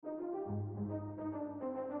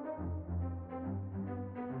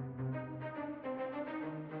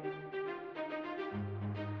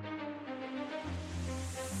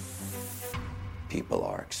people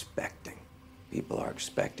are expecting. People are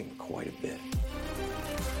expecting quite a bit.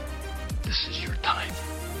 This is your time.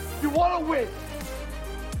 You want to win.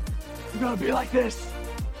 You're going to be like this.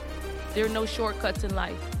 There are no shortcuts in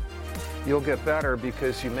life. You'll get better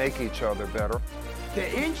because you make each other better.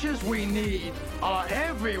 The inches we need are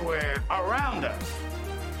everywhere around us.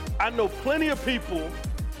 I know plenty of people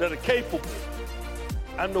that are capable.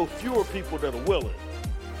 I know fewer people that are willing.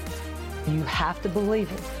 You have to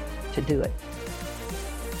believe it to do it.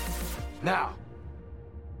 Now,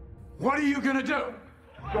 what are you going to do?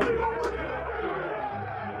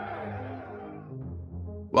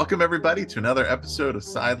 Welcome, everybody, to another episode of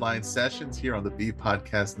Sideline Sessions here on the B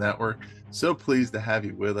Podcast Network. So pleased to have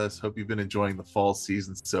you with us. Hope you've been enjoying the fall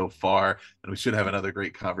season so far, and we should have another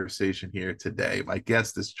great conversation here today. My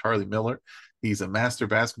guest is Charlie Miller. He's a master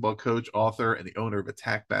basketball coach, author, and the owner of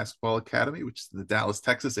Attack Basketball Academy, which is in the Dallas,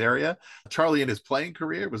 Texas area. Charlie, in his playing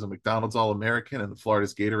career, was a McDonald's All-American and the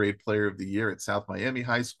Florida's Gatorade Player of the Year at South Miami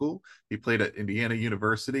High School. He played at Indiana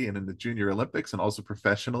University and in the Junior Olympics, and also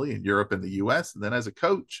professionally in Europe and the U.S. And then as a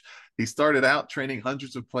coach, he started out training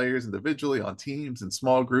hundreds of players individually on teams and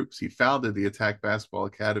small groups. He founded the Attack Basketball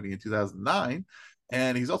Academy in 2009,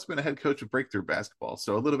 and he's also been a head coach of Breakthrough Basketball.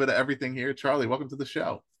 So a little bit of everything here. Charlie, welcome to the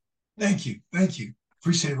show. Thank you. Thank you.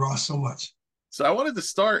 Appreciate it, Ross, so much. So I wanted to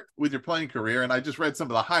start with your playing career, and I just read some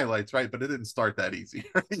of the highlights, right? But it didn't start that easy.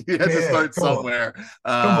 You had to start somewhere.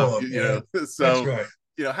 Come on, so, that's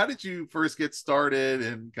right. How did you first get started?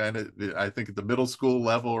 And kind of, I think at the middle school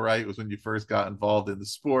level, right, was when you first got involved in the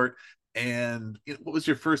sport. And what was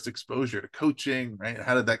your first exposure to coaching, right?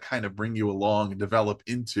 How did that kind of bring you along and develop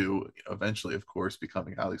into eventually, of course,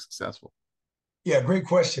 becoming highly successful? Yeah, great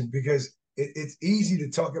question, because it's easy to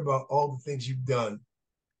talk about all the things you've done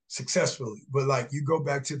successfully, but like you go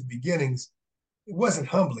back to the beginnings, it wasn't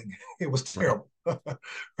humbling. It was terrible,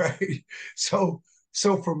 right? So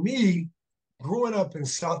for me, growing up in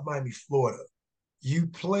South Miami, Florida, you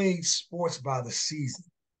play sports by the season,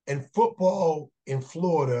 and football in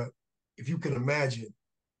Florida, if you can imagine,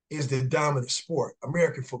 is the dominant sport,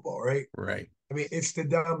 American football, right? Right. I mean, it's the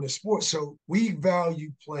dominant sport. So we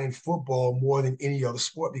value playing football more than any other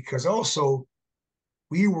sport, because also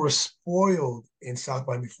we were spoiled in South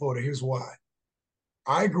Miami, Florida. Here's why.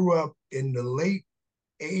 I grew up in the late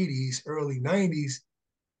 80s, early 90s,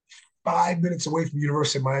 5 minutes away from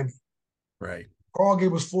University of Miami. Right. Coral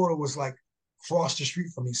Gables, Florida was like across the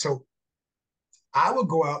street from me. So I would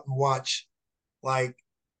go out and watch like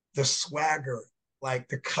the swagger, like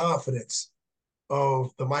the confidence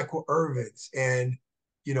of the Michael Irvins and,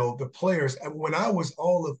 the players. And when I was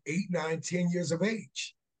all of 8, 9, 10 years of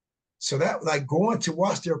age. So that, like, going to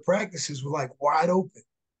watch their practices was like wide open.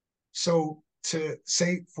 So to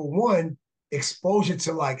say, for one, exposure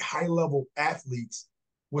to like high level athletes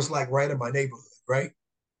was like right in my neighborhood, right?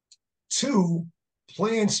 2,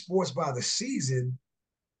 playing sports by the season,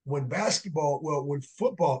 when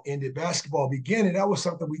football ended, basketball began, and that was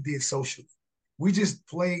something we did socially. We just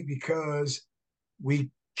played because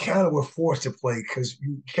we kind of were forced to play, because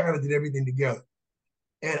you kind of did everything together.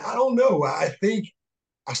 And I don't know, I think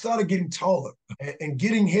I started getting taller, and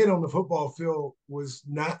getting hit on the football field was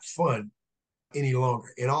not fun any longer.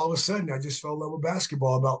 And all of a sudden, I just fell in love with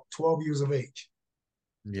basketball about 12 years of age.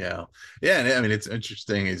 Yeah. Yeah. And I mean, it's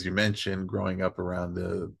interesting, as you mentioned, growing up around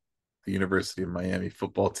the University of Miami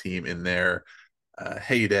football team in their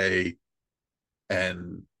heyday,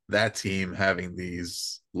 and that team having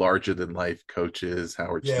these larger than life coaches,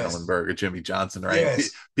 Howard Schnellenberger, Jimmy Johnson, right?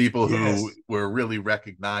 Yes. People who were really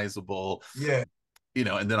recognizable. Yeah.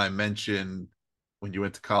 And then I mentioned when you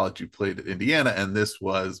went to college, you played at Indiana, and this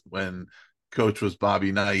was when coach was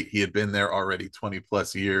Bobby Knight. He had been there already 20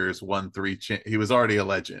 plus years, won 3. He was already a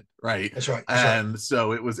legend, right? That's right. And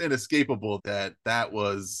so it was inescapable that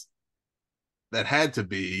had to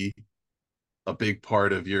be a big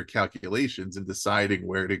part of your calculations in deciding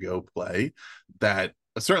where to go play. That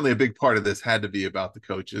certainly a big part of this had to be about the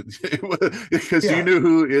coaches, because you knew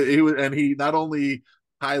who he was, and he not only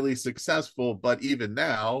highly successful, but even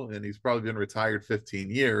now, and he's probably been retired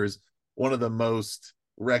 15 years, one of the most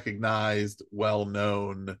recognized,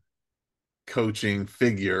 well-known coaching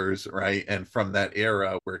figures, right? And from that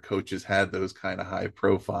era where coaches had those kind of high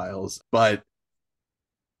profiles. But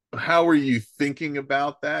how were you thinking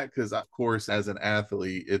about that? Because of course, as an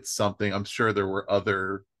athlete, it's something, I'm sure there were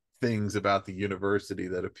other things about the university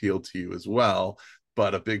that appealed to you as well,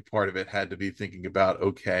 but a big part of it had to be thinking about,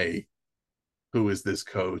 okay, who is this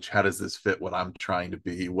coach? How does this fit what I'm trying to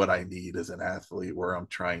be, what I need as an athlete, where I'm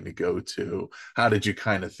trying to go to? How did you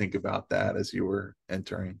kind of think about that as you were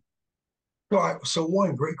entering? So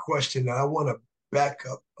one great question that I want to back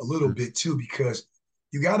up a little bit too, because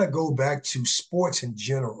you got to go back to sports in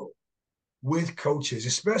general with coaches,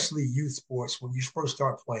 especially youth sports, when you first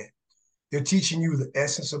start playing. They're teaching you the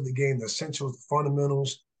essence of the game, the essentials, the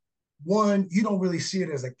fundamentals. One, you don't really see it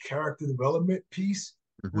as a character development piece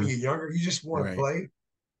when you're younger. You just want to play,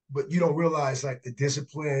 but you don't realize like the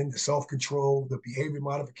discipline, the self-control, the behavior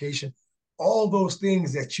modification, all those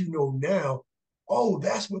things that you know now. Oh,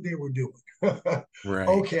 that's what they were doing.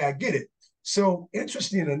 Okay, I get it. So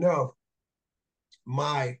interesting enough,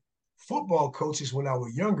 my football coaches when I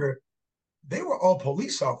was younger, they were all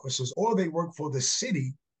police officers, or they worked for the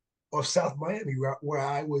city of South Miami, where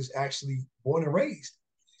I was actually born and raised.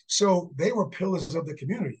 So they were pillars of the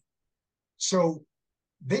community. So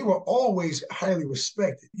they were always highly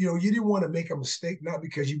respected. You know, you didn't want to make a mistake, not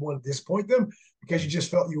because you wanted to disappoint them, because you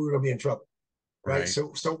just felt you were going to be in trouble. Right.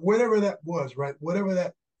 So whatever that was, right? Whatever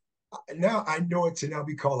that, now I know it to now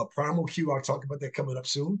be called a primal cue. I'll talk about that coming up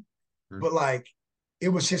soon. But like, it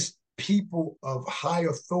was just people of high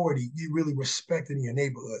authority you really respected in your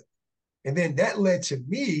neighborhood. And then that led to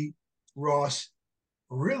me, Ross,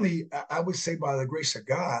 really, I would say by the grace of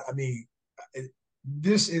God, I mean,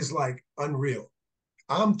 this is like unreal.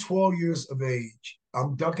 I'm 12 years of age.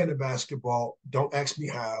 I'm dunking a basketball. Don't ask me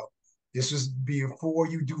how. This was before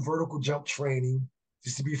you do vertical jump training.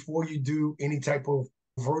 This is before you do any type of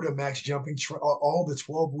Vertimax jumping, all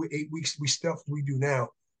the 8 weeks stuff we do now.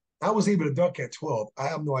 I was able to dunk at 12. I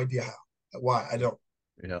have no idea how. Why? I don't.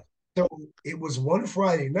 Yeah. So it was one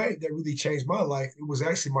Friday night that really changed my life. It was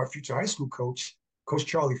actually my future high school coach, Coach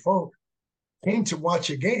Charlie Funk, came to watch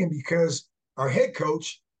a game because our head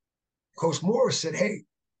coach, Coach Morris, said, hey,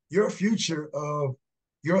 your future of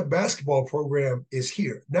your basketball program is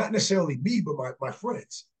here. Not necessarily me, but my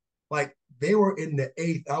friends. Like, they were in the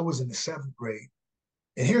 8th, I was in the 7th grade.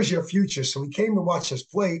 And here's your future. So he came to watch us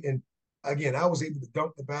play. And again, I was able to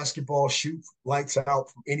dunk the basketball, shoot lights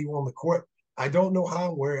out from anyone on the court. I don't know how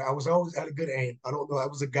and where. I was always had a good aim. I don't know. That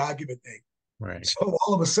was a God-given thing. Right. So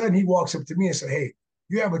all of a sudden, he walks up to me and said, hey,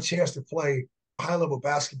 you have a chance to play high-level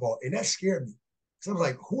basketball. And that scared me. So I was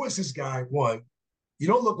like, who is this guy? One, you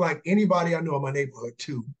don't look like anybody I know in my neighborhood.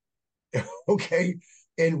 Two, okay?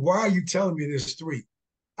 And why are you telling me this? Three,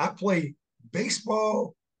 I play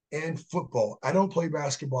baseball and football. I don't play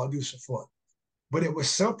basketball. I do this for fun. But it was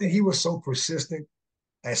something, he was so persistent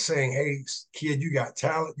at saying, hey, kid, you got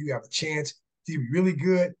talent. You have a chance to be really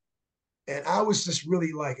good. And I was just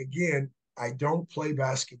really like, again, I don't play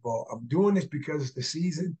basketball. I'm doing this because it's the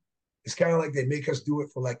season. It's kind of like they make us do it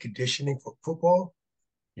for like conditioning for football.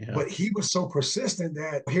 Yeah. But he was so persistent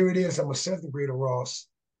that here it is. I'm a 7th grader, Ross.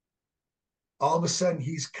 All of a sudden,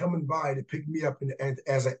 he's coming by to pick me up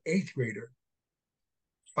as an 8th grader.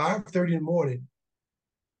 5:30 in the morning,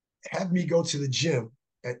 have me go to the gym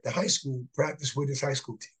at the high school, practice with his high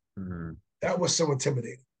school team. Mm-hmm. That was so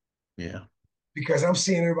intimidating. Yeah. Because I'm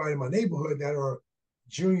seeing everybody in my neighborhood that are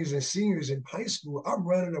juniors and seniors in high school, I'm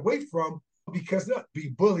running away from, because not be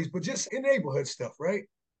bullies, but just in neighborhood stuff, right?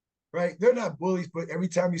 Right? They're not bullies, but every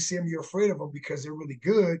time you see them, you're afraid of them because they're really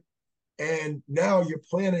good. And now you're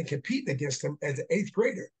playing and competing against them as an 8th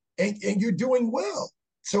grader. And you're doing well.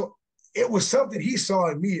 So it was something he saw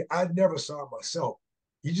in me I never saw in myself.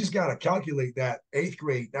 You just got to calculate that 8th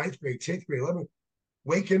grade, 9th grade, 10th grade, 11th,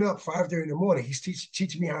 waking up 5:30 in the morning. He's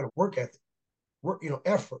teaching me how to work ethic,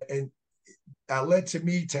 effort. And that led to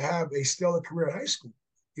me to have a stellar career in high school.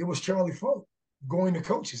 It was Charlie Funk going to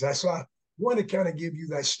coaches. So I want to kind of give you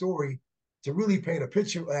that story to really paint a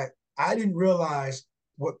picture that I didn't realize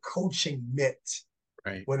what coaching meant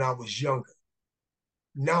when I was younger.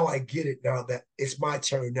 Now I get it now that it's my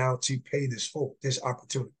turn now to pay this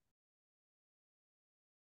opportunity.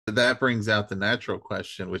 That brings out the natural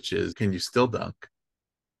question, which is, can you still dunk?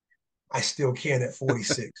 I still can at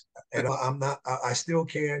 46. And I still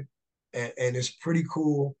can. And it's pretty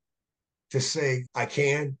cool to say I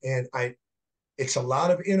can. And it's a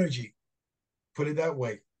lot of energy, put it that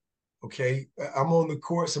way. Okay. I'm on the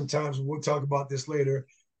court sometimes, we'll talk about this later,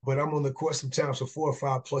 but I'm on the court sometimes for 4 or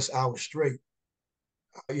 5 plus hours straight.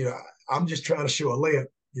 I'm just trying to show a layup.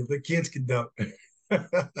 The kids can dunk.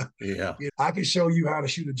 Yeah. I can show you how to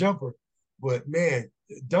shoot a jumper, but man,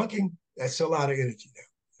 dunking, that's a lot of energy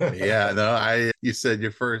now. Yeah, no, you said you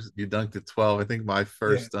dunked at 12. I think my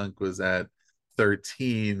first dunk was at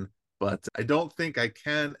 13, but I don't think I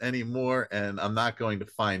can anymore, and I'm not going to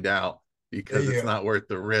find out because it's not worth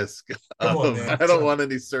the risk. Come on, man. I don't want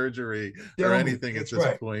any surgery or anything at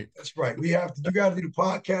this point. That's right. You got to do the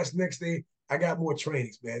podcast next day. I got more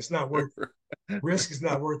trainings, man. It's not worth it. Risk is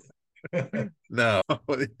not worth it. No,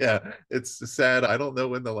 yeah, it's sad. I don't know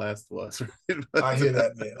when the last was. I hear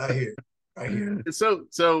that, man. I hear it. I hear it.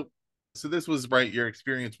 So this was right, your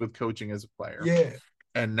experience with coaching as a player. Yeah.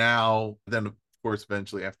 And now, then, of course,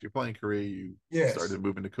 eventually after your playing career, you started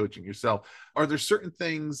moving to coaching yourself. Are there certain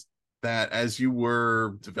things that, as you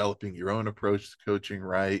were developing your own approach to coaching,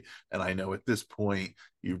 right? And I know at this point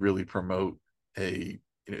you really promote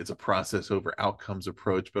it's a process over outcomes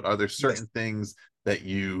approach, but are there certain things that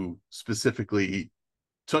you specifically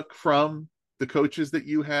took from the coaches that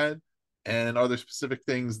you had? And are there specific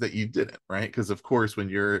things that you didn't, right? Because of course, when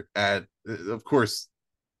you're of course,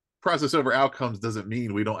 process over outcomes doesn't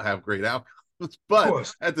mean we don't have great outcomes,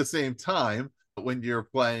 but at the same time, when you're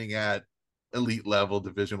playing at elite level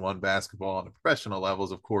Division I basketball on the professional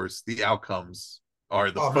levels, of course the outcomes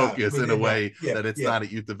are the focus in a way that it's not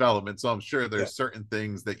at youth development. So I'm sure there's certain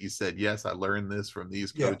things that you said, yes, I learned this from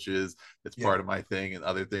these coaches, it's part of my thing, and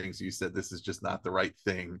other things you said, this is just not the right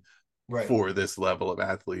thing for this level of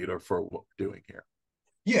athlete or for what we're doing here.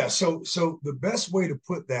 So the best way to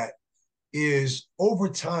put that is, over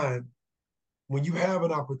time, when you have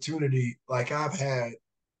an opportunity like I've had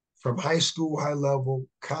from high school high level,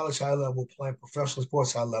 college high level, playing professional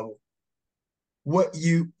sports high level,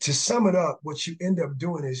 to sum it up, what you end up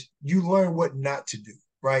doing is you learn what not to do,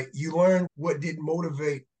 right? You learn what didn't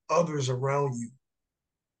motivate others around you.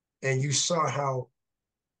 And you saw how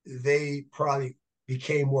they probably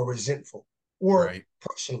became more resentful or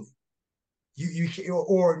personally. You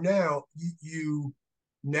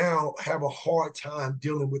now have a hard time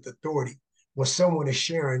dealing with authority when someone is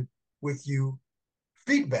sharing with you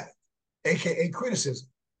feedback, aka criticism,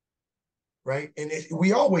 right? And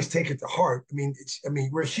we always take it to heart.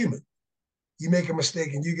 We're human. You make a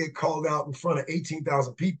mistake and you get called out in front of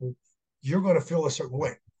 18,000 people, you're going to feel a certain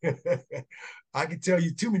way. I can tell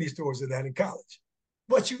you too many stories of that in college.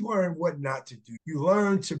 But you learn what not to do. You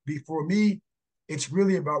learn to be, for me, it's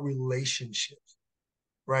really about relationships,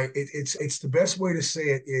 right? It's the best way to say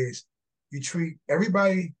it is you treat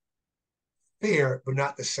everybody fair, but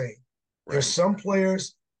not the same. Right. There's some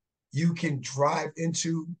players you can drive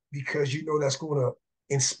into because you know that's going to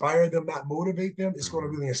inspire them, not motivate them. It's going to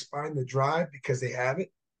really inspire them to drive because they have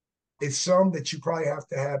it. It's some that you probably have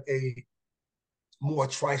to have a more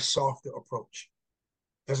try softer approach.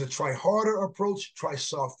 There's a try harder approach, try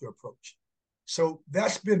softer approach. So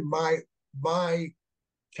that's been my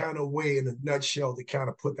kind of way in a nutshell to kind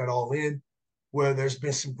of put that all in, where there's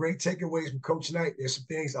been some great takeaways from Coach Knight. There's some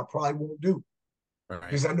things I probably won't do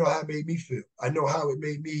because I know how it made me feel. I know how it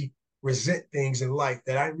made me resent things in life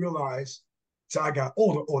that I realized until I got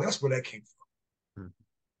older. Oh, that's where that came from.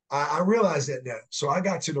 I realized that now. So I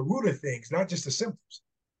got to the root of things, not just the symptoms.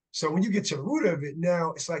 So when you get to the root of it,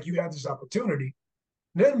 now it's like you have this opportunity.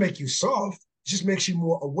 It doesn't make you soft, it just makes you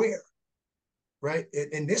more aware, right?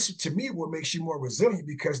 And this, to me, what makes you more resilient,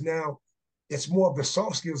 because now it's more of the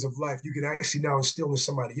soft skills of life you can actually now instill in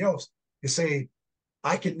somebody else and say,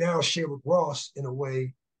 I can now share with Ross in a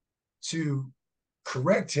way to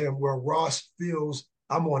correct him where Ross feels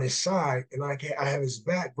I'm on his side and I have his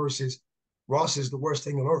back, versus Ross is the worst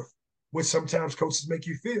thing on earth, which sometimes coaches make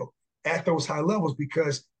you feel at those high levels,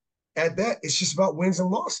 because at that, it's just about wins and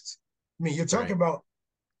losses. I mean, you're talking about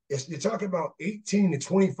 18 to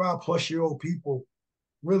 25 plus year old people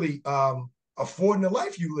really affording the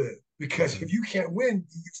life you live, because if you can't win,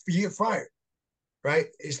 you get fired, right?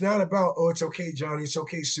 It's not about, oh, it's okay, Johnny, it's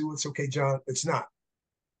okay, Sue, it's okay, John. It's not,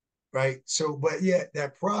 right? So, but yet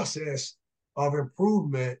that process of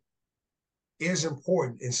improvement is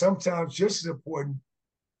important, and sometimes just as important.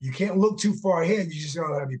 You can't look too far ahead. You just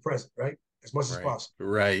gotta be present, right? As much as possible.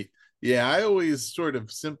 Right. Yeah, I always sort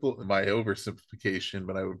of my oversimplification,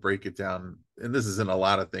 but I would break it down. And this is in a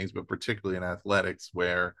lot of things, but particularly in athletics,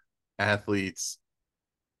 where athletes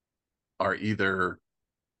are either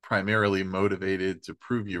primarily motivated to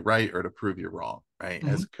prove you right or to prove you wrong, right?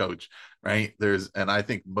 As a coach, right? And I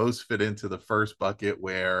think most fit into the first bucket,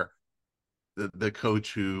 where the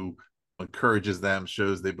coach who encourages them,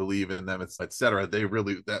 shows they believe in them, etc. They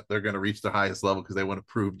really, that they're going to reach the highest level because they want to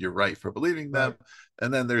prove you're right for believing them.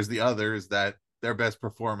 And then there's the others that their best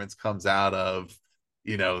performance comes out of,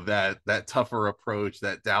 that tougher approach,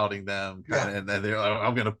 that doubting them and then they're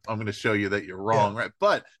like, I'm gonna show you that you're wrong, right?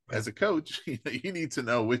 But as a coach, you need to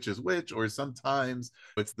know which is which, or sometimes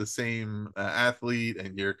it's the same athlete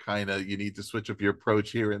and you need to switch up your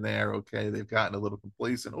approach here and there. Okay, they've gotten a little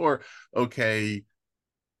complacent, or okay,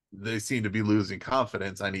 they seem to be losing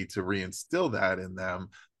confidence, I need to reinstill that in them.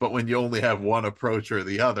 But when you only have one approach or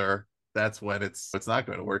the other, that's when it's not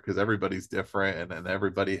going to work, because everybody's different and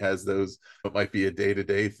everybody has those. It might be a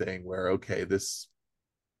day-to-day thing where, okay, this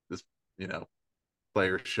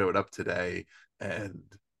player showed up today and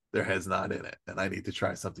their head's not in it, and I need to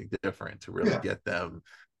try something different to really get them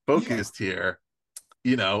focused here.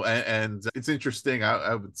 And it's interesting.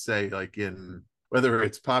 I would say, like, in whether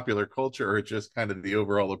it's popular culture or just kind of the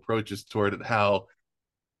overall approaches toward it, how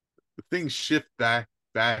things shift back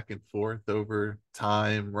and forth over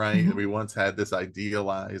time, right? Mm-hmm. We once had this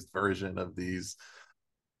idealized version of these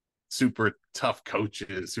super tough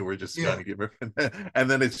coaches who were just trying to give and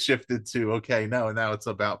then it's shifted to now it's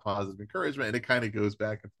about positive encouragement, and it kind of goes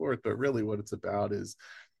back and forth, but really what it's about is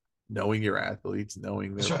knowing your athletes,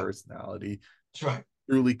 knowing their personality,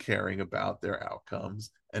 truly caring about their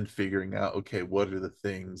outcomes, and figuring out, what are the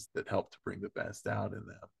things that help to bring the best out in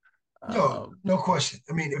them. No question.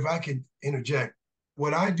 I mean, if I could interject,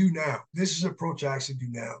 what I do now, this is an approach I actually do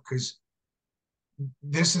now, because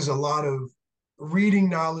this is a lot of reading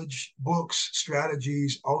knowledge, books,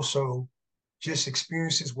 strategies, also just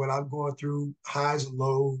experiences, what I've gone through, highs and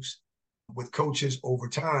lows with coaches over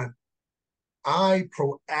time. I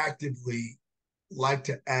proactively like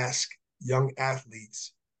to ask young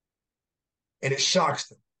athletes, and it shocks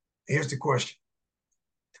them. Here's the question.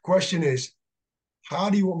 The question is, how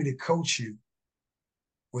do you want me to coach you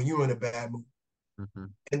when you're in a bad mood?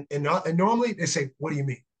 Mm-hmm. And normally they say, what do you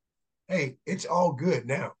mean? Hey, it's all good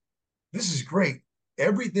now. This is great.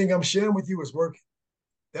 Everything I'm sharing with you is working.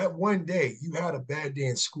 That one day you had a bad day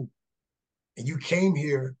in school and you came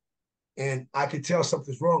here and I could tell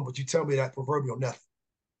something's wrong, but you tell me that proverbial nothing.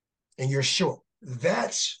 And you're sure.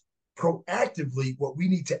 That's proactively what we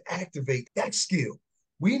need to activate, that skill.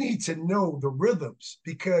 We need to know the rhythms,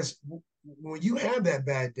 because when you have that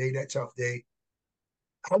bad day, that tough day,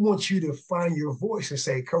 I want you to find your voice and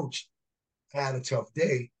say, Coach, I had a tough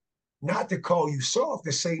day. Not to call you soft,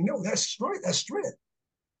 to say, no, that's strength. That's strength.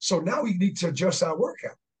 So now we need to adjust our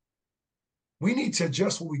workout. We need to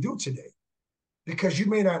adjust what we do today, because you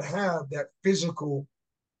may not have that physical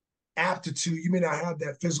aptitude. You may not have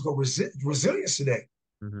that physical resilience today.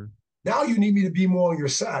 Mm-hmm. Now you need me to be more on your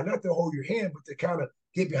side, not to hold your hand, but to kind of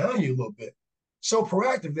get behind you a little bit. So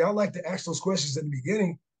proactively, I like to ask those questions in the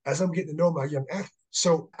beginning as I'm getting to know my young athlete.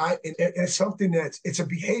 So it's something it's a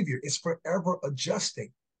behavior. It's forever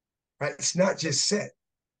adjusting. Right? It's not just set,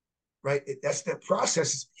 right? That's that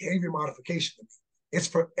process. It's behavior modification. It's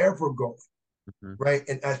forever going, right?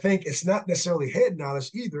 And I think it's not necessarily head knowledge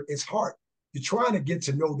either. It's heart. You're trying to get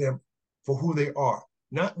to know them for who they are,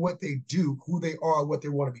 not what they do, who they are, what they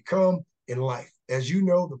want to become in life. As you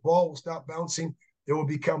know, the ball will stop bouncing. There will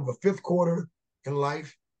become the fifth quarter in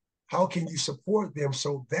life. How can you support them?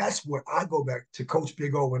 So that's where I go back to Coach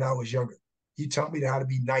Big O when I was younger. He taught me how to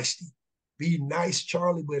be nice. Be nice,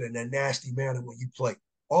 Charlie, but in a nasty manner when you play.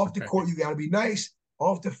 Off the court, you got to be nice.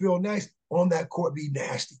 Off the field, nice. On that court, be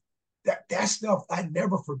nasty. That stuff I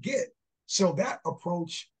never forget. So that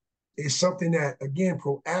approach is something that, again,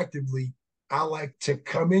 proactively, I like to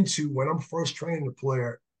come into when I'm first training a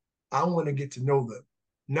player. I want to get to know them.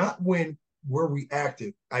 Not when we're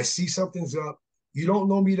reactive. I see something's up. You don't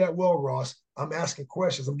know me that well, Ross. I'm asking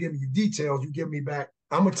questions. I'm giving you details. You give me back.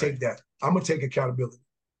 I'm going to take that. I'm going to take accountability,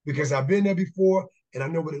 because I've been there before and I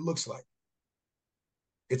know what it looks like.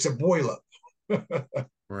 It's a boil up.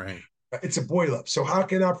 Right. It's a boil up. So how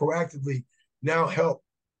can I proactively now help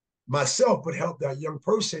myself, but help that young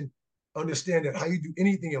person understand that how you do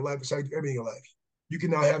anything in life is how you do everything in life. You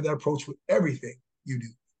can now have that approach with everything you do,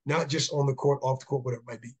 not just on the court, off the court, whatever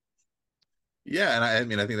it might be. Yeah, and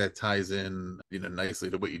I think that ties in, nicely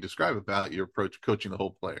to what you describe about your approach coaching the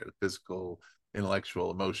whole player, the physical,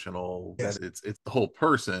 intellectual, emotional. Yes. That it's the whole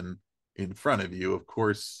person in front of you. Of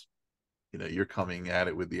course, you're coming at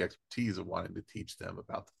it with the expertise of wanting to teach them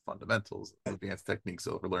about the fundamentals, advanced techniques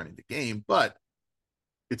over learning the game, but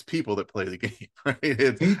it's people that play the game, right?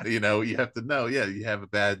 It's, you have to know, you have a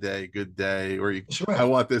bad day, good day, or I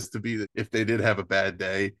want this to be that if they did have a bad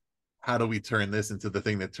day, how do we turn this into the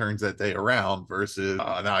thing that turns that day around versus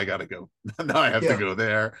now I got to go. Now I have to go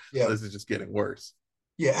there. Yeah. This is just getting worse.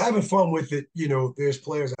 Yeah, having fun with it. There's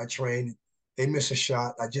players I train, they miss a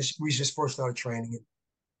shot. We just first started training it.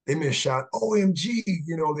 They miss a shot. OMG,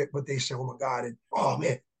 but they say, oh my God. And oh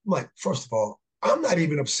man, I'm like, first of all, I'm not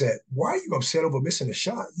even upset. Why are you upset over missing a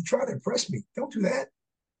shot? You try to impress me. Don't do that.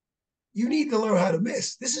 You need to learn how to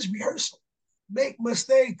miss. This is rehearsal. Make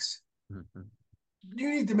mistakes. Mm-hmm.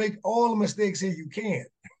 You need to make all the mistakes that you can,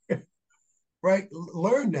 right?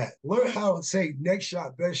 Learn that. Learn how to say next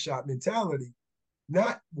shot, best shot mentality,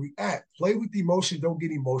 not react. Play with the emotion. Don't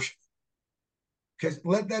get emotional. Because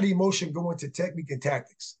let that emotion go into technique and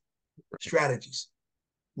tactics, strategies,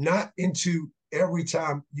 not into every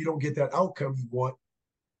time you don't get that outcome you want,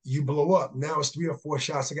 you blow up. Now it's 3 or 4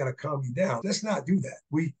 shots. I got to calm you down. Let's not do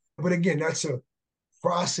that. But again, that's a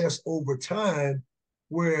process over time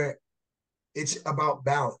where it's about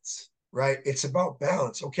balance, right? It's about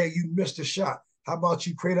balance. Okay, you missed a shot. How about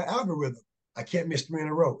you create an algorithm? I can't miss 3 in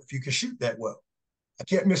a row if you can shoot that well. I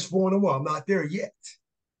can't miss 4 in a row. I'm not there yet.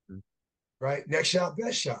 Right? Next shot,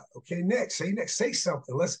 best shot. Okay, next. Say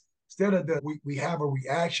something. Let's, instead of we have a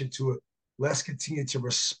reaction to it, let's continue to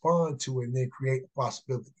respond to it and then create a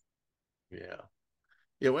possibility. Yeah.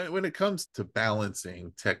 Yeah, when it comes to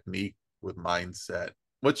balancing technique with mindset,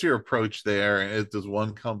 what's your approach there? And does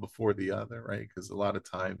one come before the other, right? Because a lot of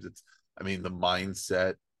times the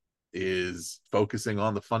mindset is focusing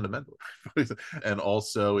on the fundamental and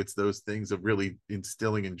also it's those things of really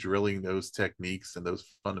instilling and drilling those techniques and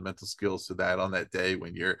those fundamental skills so that on that day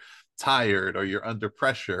when you're tired or you're under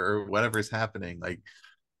pressure or whatever's happening, like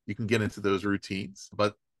you can get into those routines.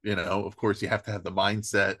 But of course you have to have the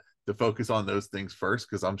mindset to focus on those things first,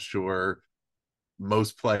 because I'm sure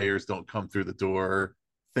most players don't come through the door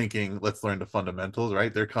thinking let's learn the fundamentals,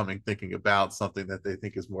 right? They're coming thinking about something that they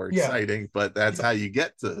think is more exciting, but that's how you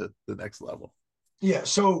get to the next level. Yeah,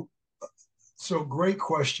 so great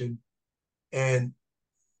question. And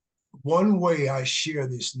one way I share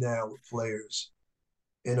this now with players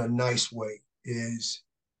in a nice way is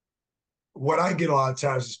what I get a lot of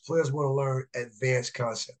times is players want to learn advanced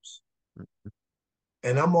concepts.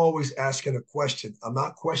 And I'm always asking a question. I'm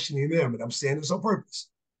not questioning them, and I'm saying this on purpose.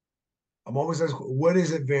 I'm always asking, what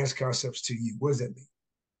is advanced concepts to you? What does that mean?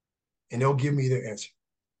 And they'll give me their answer.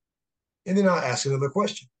 And then I'll ask another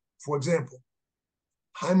question. For example,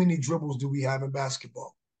 how many dribbles do we have in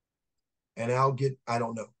basketball? And I'll get, I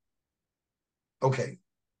don't know. Okay,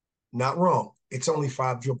 not wrong. It's only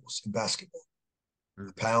 5 dribbles in basketball.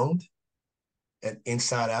 A pound, an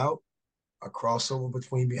inside out, a crossover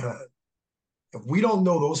between behind. If we don't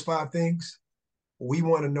know those 5 things, we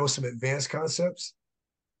want to know some advanced concepts.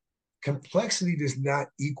 Complexity does not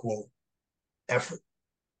equal effort.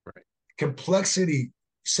 Right. Complexity,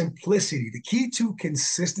 simplicity. The key to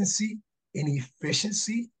consistency and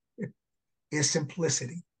efficiency is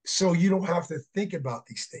simplicity. So you don't have to think about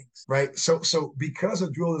these things, right? So because a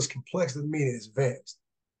drill is complex doesn't mean it's advanced.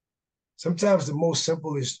 Sometimes the most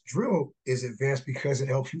simplest drill is advanced because it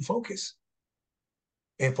helps you focus.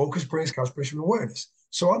 And focus brings concentration and awareness.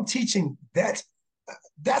 So I'm teaching that.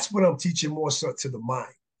 That's what I'm teaching more so to the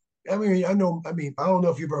mind. I don't know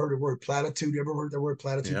if you've ever heard the word platitude. You ever heard the word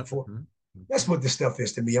platitude before? Mm-hmm. That's what this stuff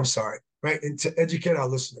is to me. I'm sorry, right? And to educate our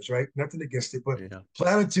listeners, right? Nothing against it, but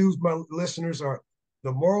platitudes, my listeners, are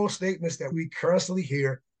the moral statements that we constantly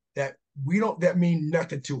hear that mean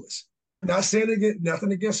nothing to us. Not saying again,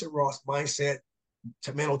 nothing against it, Ross. Mindset,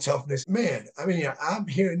 to mental toughness. Man, I'm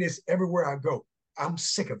hearing this everywhere I go. I'm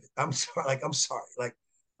sick of it. I'm sorry.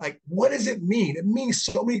 Like, what does it mean? It means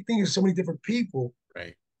so many things to so many different people.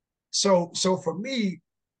 Right. So for me,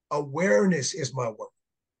 awareness is my work.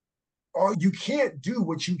 Or you can't do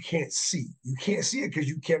what you can't see. You can't see it because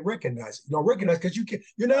you can't recognize it. You don't recognize because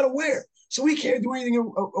you're not aware. So we can't do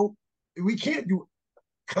anything. We can't do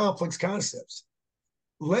complex concepts.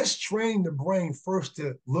 Let's train the brain first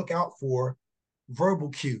to look out for verbal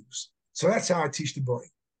cues. So that's how I teach the brain.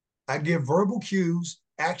 I give verbal cues,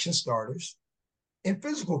 action starters, and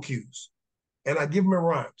physical cues. And I give them in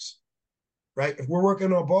rhymes, right? If we're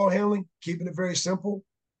working on ball handling, keeping it very simple,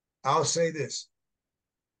 I'll say this.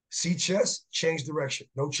 See chest, change direction.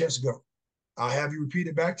 No chest, go. I'll have you repeat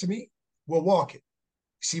it back to me. We'll walk it.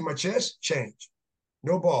 See my chest, change.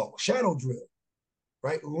 No ball, shadow drill,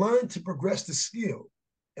 right? Learn to progress the skill.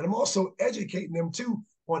 And I'm also educating them too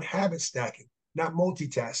on habit stacking, not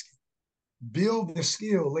multitasking. Build the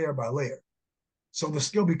skill layer by layer. So the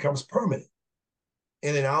skill becomes permanent.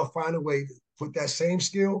 And then I'll find a way to put that same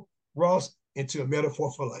skill, Ross, into a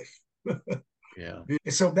metaphor for life. Yeah.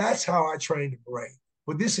 And so that's how I train the brain.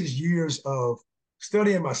 But this is years of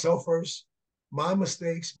studying myself first, my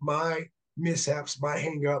mistakes, my mishaps, my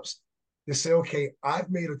hangups, to say, okay, I've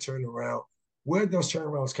made a turnaround. Where did those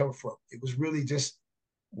turnarounds come from? It was really just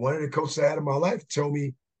one of the coaches I had in my life told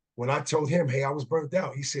me, when I told him, hey, I was burnt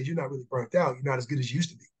out, he said, you're not really burnt out. You're not as good as you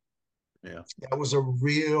used to be. Yeah. That was a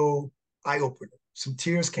real eye-opener. Some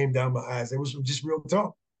tears came down my eyes. It was just real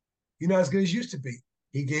talk. You're not as good as you used to be.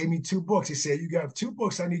 He gave me 2 books. He said, you got 2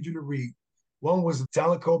 books I need you to read. One was The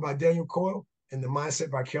Talent Code by Daniel Coyle and The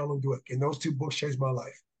Mindset by Carolyn Dweck. And those 2 books changed my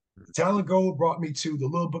life. The Talent Code brought me to The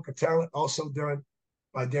Little Book of Talent, also done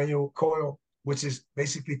by Daniel Coyle, which is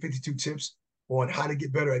basically 52 tips on how to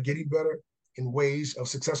get better at getting better in ways of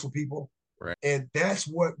successful people. Right. And that's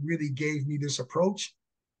what really gave me this approach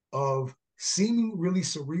of seeming really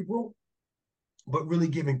cerebral, but really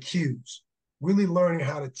giving cues, really learning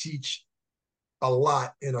how to teach a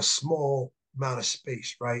lot in a small amount of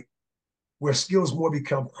space, right? Where skills more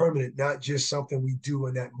become permanent, not just something we do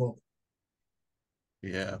in that moment.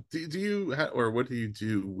 Yeah. Do you or what do you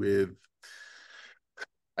do with,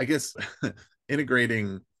 I guess,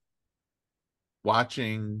 integrating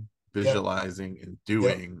watching, Yep. visualizing, and Yep.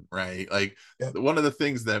 doing, right? Like Yep. one of the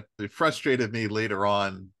things that frustrated me later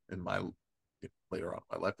on in my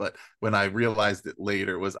life, but when I realized it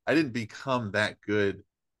later, was I didn't become that good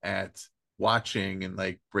at watching and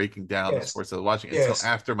like breaking down the Yes. sports I was watching until Yes.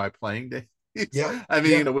 after my playing days. Yep. I Yep.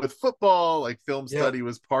 mean, with football, like film Yep. study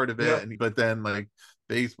was part of it, Yep. but then like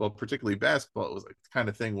baseball, particularly basketball, it was like the kind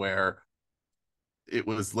of thing where it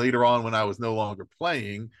was later on when I was no longer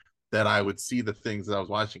playing that I would see the things that I was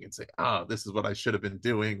watching and say, this is what I should have been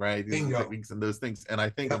doing, right? These are the Bingo. techniques and those things. And I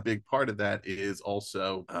think a Yep. big part of that is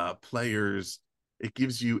also players, it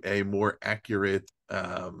gives you a more accurate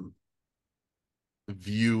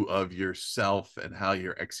view of yourself and how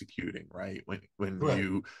you're executing, right? When Right.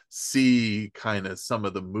 you see kind of some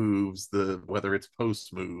of the moves, the whether it's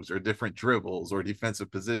post moves or different dribbles or defensive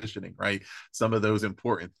positioning, right? Some of those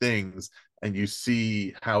important things, and you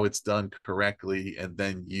see how it's done correctly, and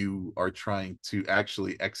then you are trying to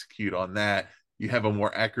actually execute on that, you have a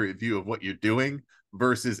more accurate view of what you're doing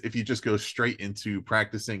versus if you just go straight into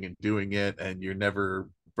practicing and doing it and you're never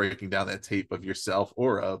breaking down that tape of yourself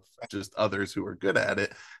or of just others who are good at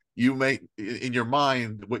it. You may, in your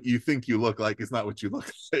mind, what you think you look like is not what you look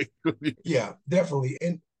like. Yeah, definitely.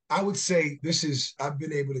 And I would say I've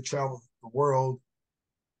been able to travel the world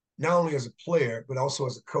not only as a player, but also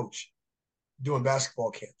as a coach doing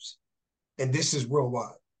basketball camps. And this is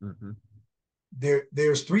worldwide. Mm-hmm.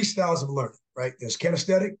 There's three styles of learning, right? There's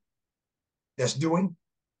kinesthetic, that's doing.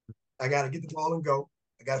 I got to get the ball and go.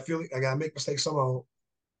 I got to feel it. I got to make mistakes on my own.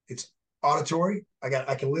 It's auditory.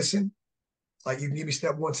 I can listen. Like you can give me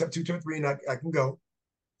step one, step two, step three, and I can go,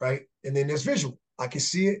 right? And then there's visual. I can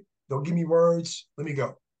see it. Don't give me words. Let me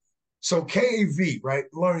go. So KAV, right?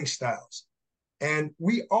 Learning styles. And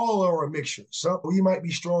we all are a mixture. Some we might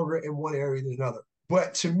be stronger in one area than another.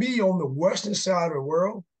 But to me, on the Western side of the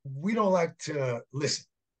world, we don't like to listen.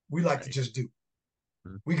 We like to just do.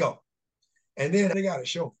 Mm-hmm. We go. And then they got to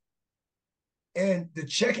show me. And the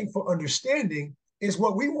checking for understanding is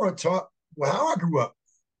what we weren't taught. Well, how I grew up.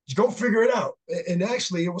 Just go figure it out. And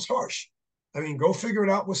actually, it was harsh. I mean, go figure it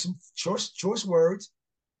out with some choice words.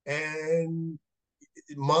 And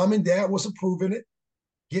mom and dad was approving it.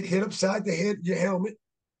 Get hit upside the head, your helmet.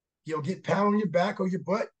 Get pound on your back or your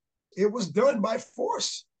butt. It was done by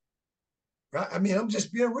force, right? I mean, I'm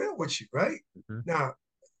just being real with you, right? Mm-hmm. Now,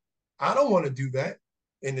 I don't want to do that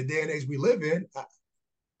in the day and age we live in.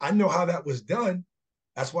 I know how that was done.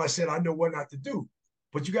 That's why I said I know what not to do.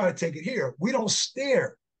 But you got to take it here. We don't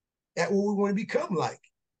stare at what we want to become like.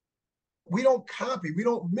 We don't copy. We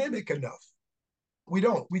don't mimic enough. We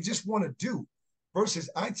don't. We just want to do. Versus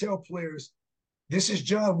I tell players, this is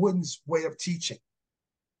John Wooden's way of teaching.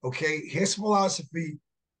 Okay, his philosophy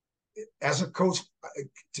as a coach,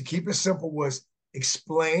 to keep it simple, was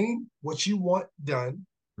explain what you want done.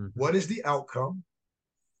 Mm-hmm. What is the outcome?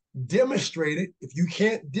 Demonstrate it. If you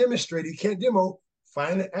can't demonstrate it, you can't demo,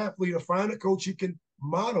 find an athlete or find a coach who can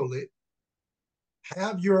model it.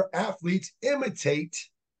 Have your athletes imitate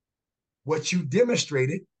what you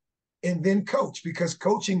demonstrated and then coach, because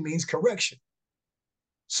coaching means correction.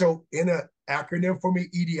 So in an acronym for me,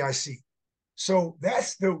 EDIC. So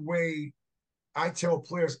that's the way I tell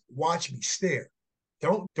players, watch me, stare.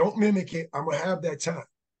 Don't mimic it. I'm going to have that time.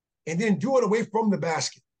 And then do it away from the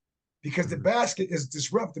basket, because the basket is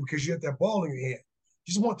disruptive because you have that ball in your hand.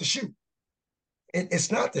 You just want to shoot. And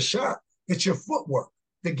it's not the shot. It's your footwork.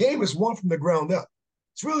 The game is won from the ground up.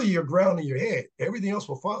 It's really your ground in your head. Everything else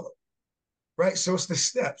will follow, right? So it's the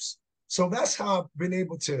steps. So that's how I've been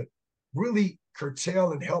able to really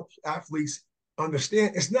curtail and help athletes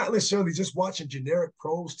understand. It's not necessarily just watching generic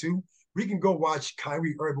pros too. We can go watch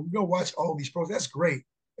Kyrie Irving. We can go watch all these pros. That's great.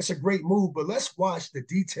 It's a great move, but let's watch the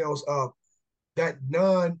details of that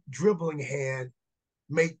non-dribbling hand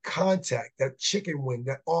make contact, that chicken wing,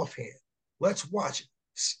 that offhand. Let's watch it.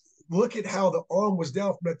 Look at how the arm was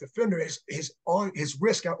down from that defender. His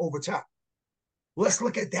wrist got over top. Let's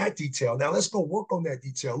look at that detail. Now let's go work on that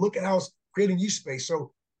detail. Look at how it's creating use space.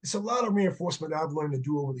 So it's a lot of reinforcement I've learned to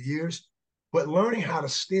do over the years, but learning how to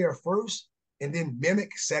stare first and then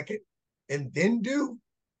mimic second and then do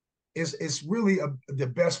is really the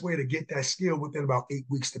best way to get that skill within about 8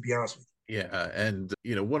 weeks, to be honest with you. Yeah, and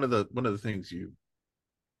one of the things you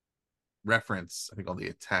reference, I think, on the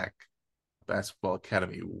Attack Basketball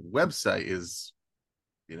Academy website is,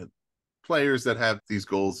 players that have these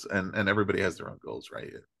goals, and everybody has their own goals,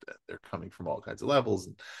 right? They're coming from all kinds of levels,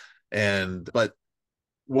 and But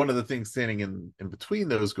one of the things standing in between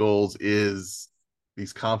those goals is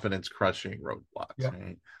these confidence crushing roadblocks,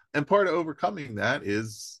 right? And part of overcoming that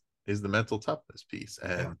is the mental toughness piece.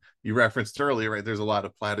 And you referenced earlier, right? There's a lot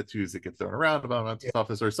of platitudes that get thrown around about mental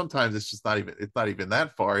toughness, or sometimes it's just not even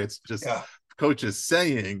that far. It's just coaches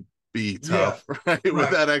saying be tough, right?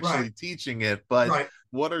 Without actually teaching it. But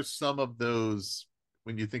what are some of those,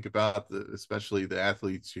 when you think about especially the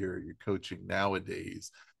athletes you're coaching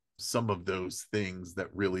nowadays, some of those things that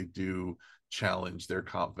really do challenge their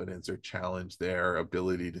confidence or challenge their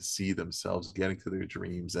ability to see themselves getting to their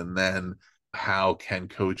dreams? And then how can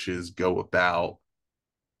coaches go about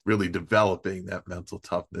really developing that mental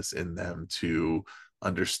toughness in them to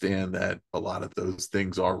understand that a lot of those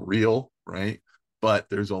things are real, right? But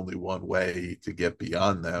there's only one way to get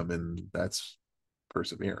beyond them, and that's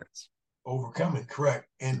perseverance. Overcoming, correct.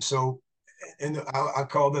 And so, and I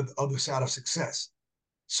call that the other side of success.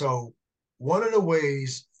 So one of the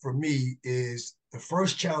ways for me is the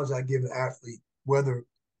first challenge I give an athlete, whether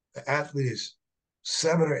the athlete is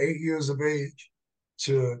 7 or 8 years of age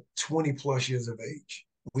to 20 plus years of age.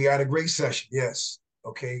 We had a great session. Yes.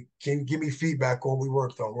 Okay. Can you give me feedback on what we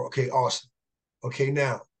worked on? Okay. Awesome. Okay.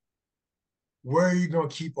 Now, where are you going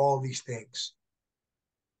to keep all these things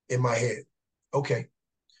in my head? Okay.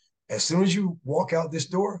 As soon as you walk out this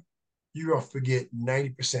door, you're going to forget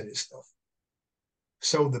 90% of this stuff.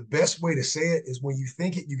 So the best way to say it is when you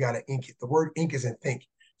think it, you got to ink it. The word ink is in think.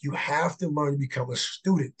 You have to learn to become a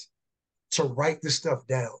student to write this stuff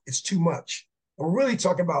down. It's too much. And we're really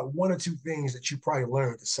talking about 1 or 2 things that you probably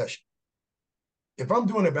learned this session. If I'm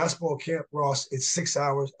doing a basketball camp, Ross, it's 6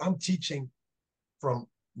 hours. I'm teaching from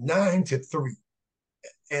 9 to 3.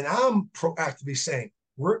 And I'm proactively saying,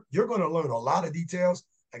 you're going to learn a lot of details.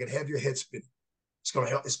 I can have your head spinning. It's going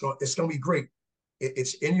to help. It's going to be great.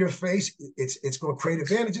 It's in your face. It's going to create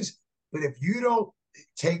advantages. But if you don't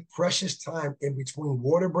take precious time in between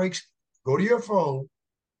water breaks, go to your phone,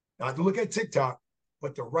 not to look at TikTok,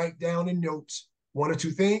 but to write down in notes 1 or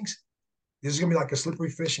 2 things, this is going to be like a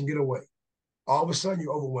slippery fish and get away. All of a sudden,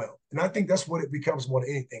 you're overwhelmed. And I think that's what it becomes more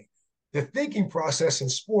than anything. The thinking process in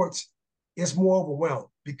sports is more overwhelmed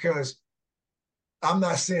because I'm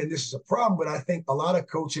not saying this is a problem, but I think a lot of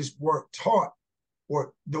coaches weren't taught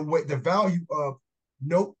or the value of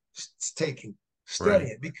note taking,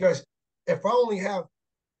 studying. Right. Because if I only have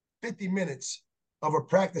 50 minutes of a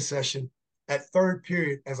practice session at third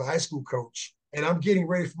period as a high school coach, and I'm getting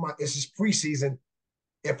ready for this is preseason,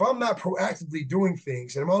 if I'm not proactively doing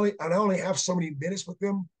things and I only have so many minutes with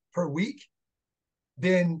them per week,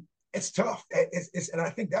 then it's tough. And I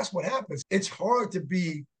think that's what happens. It's hard to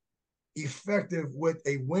be effective with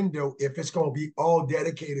a window if it's going to be all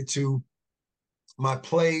dedicated to my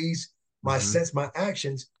plays, my sets, my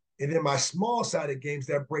actions, and then my small-sided games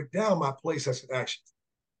that break down my play sets and actions.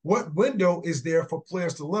 What window is there for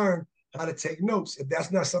players to learn how to take notes if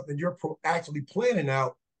that's not something you're proactively planning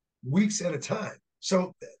out weeks at a time?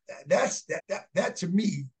 So that to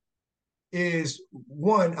me is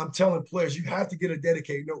one. I'm telling players you have to get a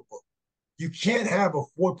dedicated notebook. You can't have a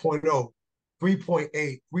 4.0,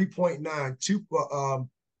 3.8, 3.9, 2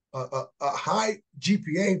 a high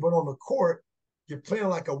GPA, but on the court you're playing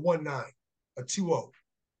like a 1.9, a 2.0,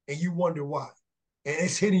 and you wonder why. And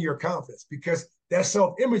it's hitting your confidence because that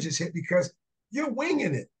self-image is hit because you're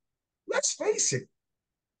winging it. Let's face it.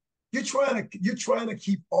 You're trying to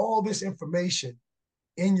keep all this information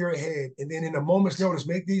in your head and then in a moment's notice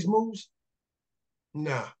make these moves?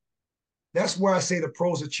 Nah. That's why I say the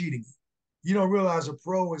pros are cheating you. You don't realize a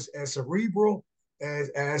pro is as cerebral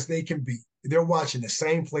as they can be. They're watching the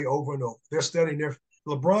same play over and over. They're studying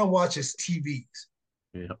LeBron watches TVs.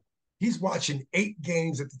 Yeah. He's watching 8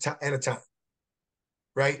 games at a time.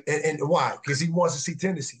 Right? And why? Because he wants to see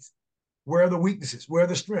tendencies. Where are the weaknesses? Where are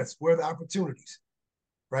the strengths? Where are the opportunities?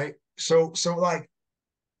 Right? So like,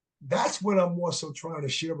 that's what I'm more so trying to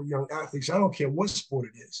share with young athletes. I don't care what sport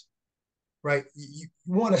it is. Right? You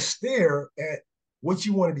want to stare at what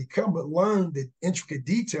you want to become, but learn the intricate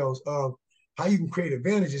details of how you can create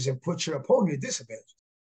advantages and put your opponent at disadvantage.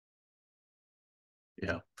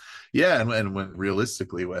 Yeah. Yeah. And when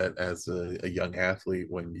realistically, as a young athlete,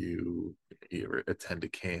 when you attend a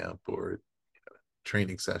camp or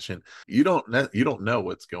training session, you don't know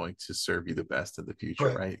what's going to serve you the best in the future,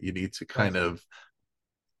 right? You need to kind of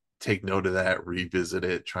take note of that, revisit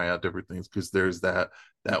it, try out different things, because there's that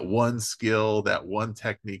one skill, that one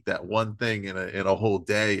technique, that one thing in a whole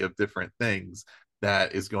day of different things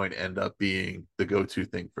that is going to end up being the go-to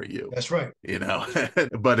thing for you. That's right.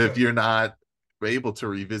 But if you're not able to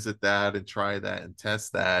revisit that and try that and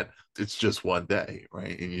test that, it's just one day,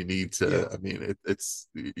 right? And you need to, I mean, it's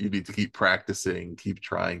you need to keep practicing, keep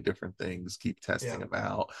trying different things, keep testing them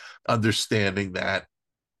out, understanding that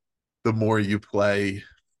the more you play,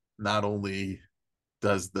 not only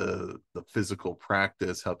does the physical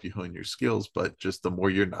practice help you hone your skills, but just the more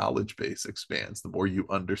your knowledge base expands, the more you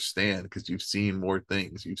understand, because you've seen more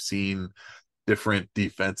things, you've seen different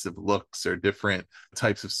defensive looks or different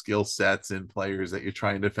types of skill sets in players that you're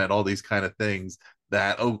trying to defend, all these kind of things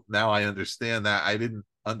that, oh, now I understand that. I didn't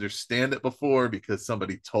understand it before because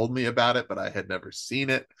somebody told me about it, but I had never seen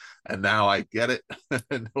it. And now I get it.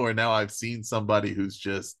 Or now I've seen somebody who's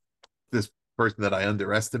just this person that I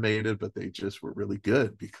underestimated, but they just were really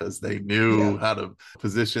good because they knew how to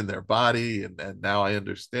position their body. And now I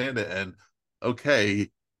understand it. And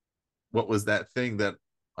okay, what was that thing that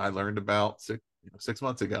I learned about 6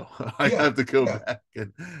 months ago? I have to go back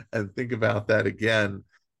and think about that again.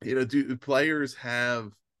 Do players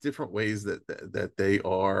have different ways that they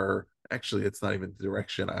are, actually, it's not even the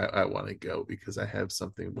direction I want to go, because I have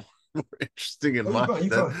something more interesting in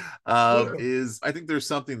mind. Is I think there's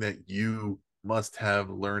something that you must have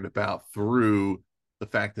learned about through the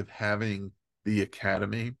fact of having the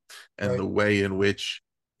academy and the way in which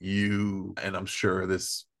you, and I'm sure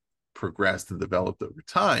this progressed and developed over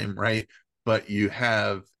time, right? But you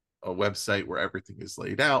have a website where everything is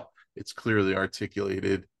laid out. It's clearly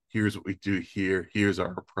articulated. Here's what we do here. Here's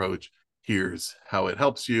our approach. Here's how it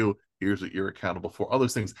helps you. Here's what you're accountable for. All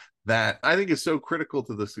those things that I think is so critical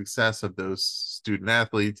to the success of those student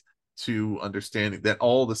athletes, to understanding that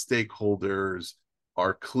all the stakeholders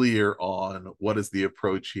are clear on what is the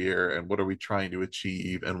approach here and what are we trying to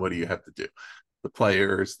achieve and what do you have to do. The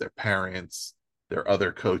players, their parents, their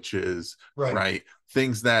other coaches, right?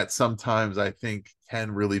 Things that sometimes I think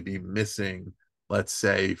can really be missing, let's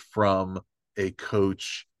say, from a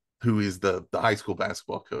coach who is the high school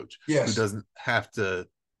basketball coach, who doesn't have to,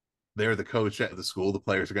 they're the coach at the school, the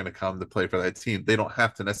players are going to come to play for that team. They don't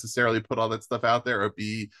have to necessarily put all that stuff out there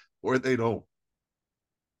or they don't,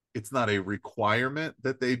 it's not a requirement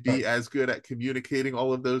that they be as good at communicating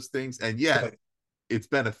all of those things. And yet it's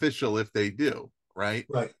beneficial if they do. Right.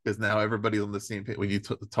 Because now everybody's on the same page when you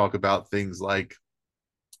talk about things like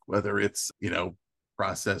whether it's,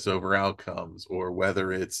 process over outcomes, or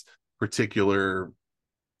whether it's particular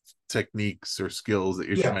techniques or skills that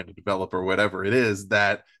you're trying to develop, or whatever it is,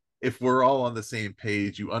 that if we're all on the same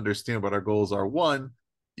page, you understand what our goals are. One,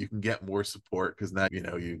 you can get more support because now,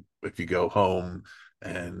 if you go home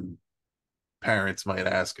and parents might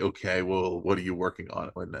ask, okay, well, what are you working on?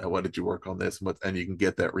 What did you work on this? And you can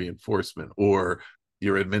get that reinforcement. Or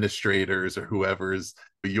your administrators or whoever's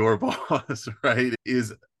your boss, right,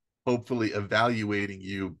 is hopefully evaluating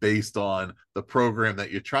you based on the program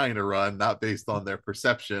that you're trying to run, not based on their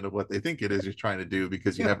perception of what they think it is you're trying to do,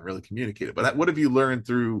 because you haven't really communicated. But what have you learned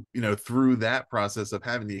through that process of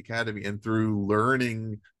having the academy and through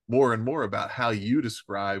learning more and more about how you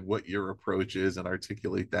describe what your approach is and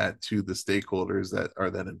articulate that to the stakeholders that are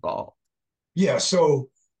then involved? So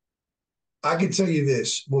I can tell you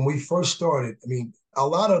this, when we first started, I mean, a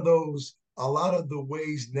lot of the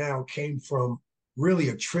ways now came from really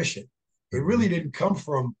attrition. It really didn't come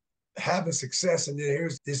from having success and then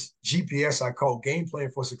here's this GPS I call game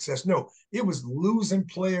plan for success. No, it was losing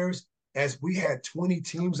players. As we had 20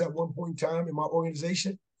 teams at one point in time in my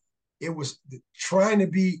organization, it was trying to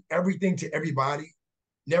be everything to everybody,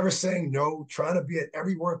 never saying no, trying to be at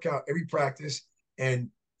every workout, every practice, and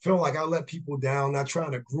feeling like I let people down, not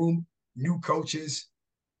trying to groom new coaches,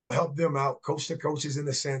 help them out, coach the coaches in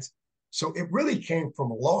a sense. So it really came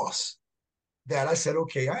from a loss that I said,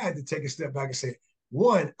 okay, I had to take a step back and say,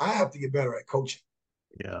 one, I have to get better at coaching.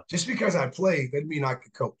 Just because I played doesn't mean I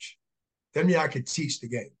could coach. Doesn't mean I could teach the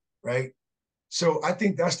game, right? So I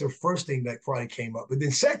think that's the first thing that probably came up. But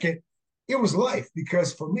then second, it was life,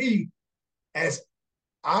 because for me, as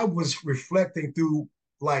I was reflecting through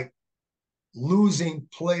like losing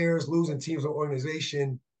players, losing teams or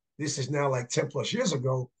organization, this is now like 10 plus years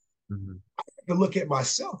ago, I had to look at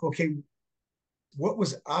myself. Okay, what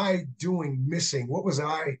was I doing missing? What was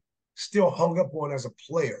I still hung up on as a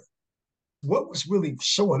player? What was really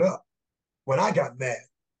showing up when I got mad?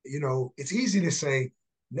 It's easy to say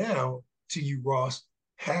now to you, Ross,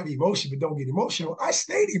 have emotion, but don't get emotional. I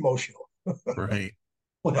stayed emotional. Right.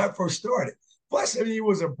 When I first started. Plus, I mean, it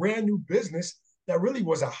was a brand new business that really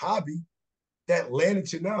was a hobby that landed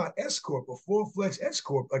to now an S Corp, a full-fledged S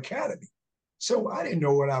Corp academy. So I didn't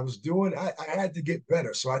know what I was doing. I had to get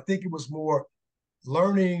better. So I think it was more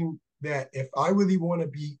learning that if I really want to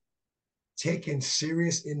be taken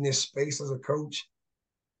serious in this space as a coach,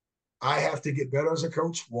 I have to get better as a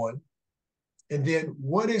coach, one. And then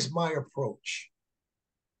what is my approach?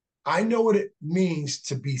 I know what it means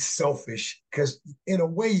to be selfish, because in a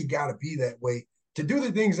way, you got to be that way. To do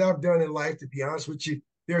the things I've done in life, to be honest with you,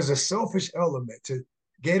 there's a selfish element to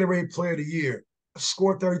Gatorade Player of the Year,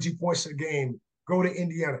 score 32 points a game, go to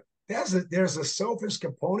Indiana. There's a selfish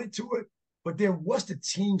component to it, but then what's the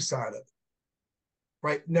team side of it?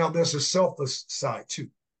 Right now, there's a selfless side too.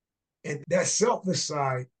 And that selfless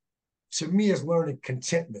side, to me, is learning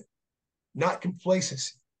contentment, not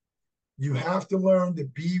complacency. You have to learn to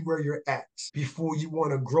be where you're at before you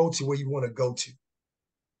want to grow to where you want to go to.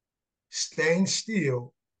 Staying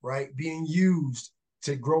still, right? Being used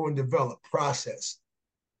to grow and develop, process.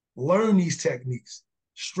 Learn these techniques.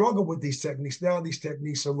 Struggle with these techniques. Now these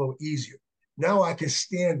techniques are a little easier. Now I can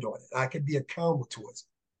stand on it. I can be accountable towards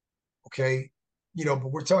it. Okay?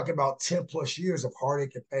 But we're talking about 10 plus years of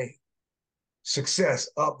heartache and pain. Success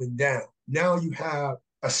up and down. Now you have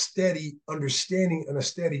a steady understanding and a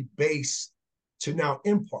steady base to now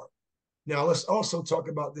impart. Now let's also talk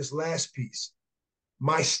about this last piece,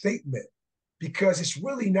 my statement, because it's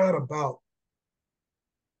really not about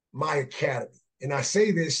my academy. And I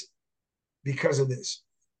say this because of this.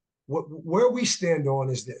 Where we stand on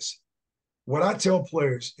is this. What I tell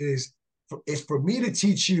players is for me to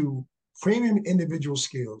teach you premium individual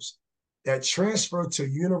skills that transfer to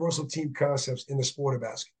universal team concepts in the sport of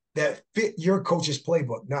basketball that fit your coach's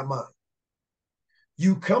playbook, not mine.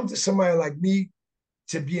 You come to somebody like me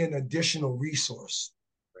to be an additional resource,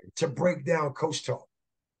 to break down coach talk,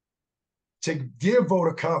 to give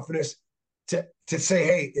voter confidence, to say,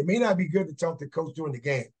 hey, it may not be good to talk to coach during the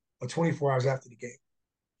game or 24 hours after the game.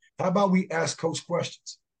 How about we ask coach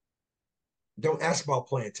questions? Don't ask about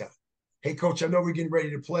playing time. Hey, coach, I know we're getting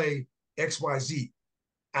ready to play XYZ,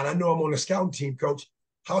 and I know I'm on the scouting team, coach.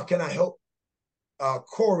 How can I help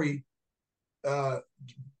Corey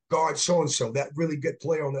guard so-and-so, that really good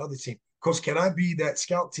player on the other team? Coach, can I be that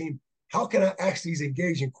scout team? How can I ask these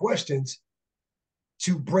engaging questions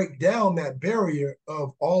to break down that barrier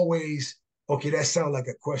of always, okay, that sounds like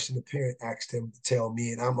a question the parent asked him to tell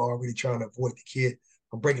me, and I'm already trying to avoid the kid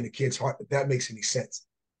from breaking the kid's heart, if that makes any sense.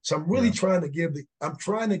 So I'm really trying to give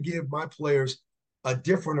my players a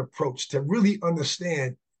different approach to really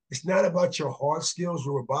understand it's not about your hard skills,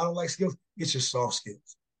 your robotic-like skills, it's your soft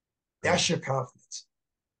skills. That's your confidence,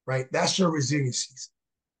 right? That's your resiliencies,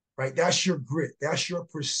 right? That's your grit. That's your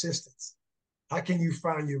persistence. How can you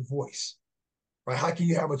find your voice, right? How can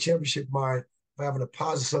you have a championship mind of having a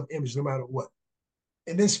positive image no matter what?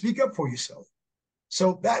 And then speak up for yourself.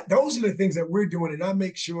 So those are the things that we're doing, and I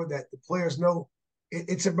make sure that the players know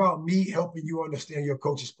it's about me helping you understand your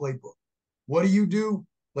coach's playbook. What do?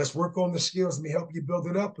 Let's work on the skills. Let me help you build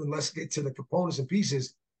it up, and let's get to the components and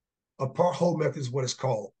pieces. A part whole method is what it's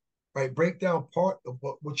called, right? Break down part of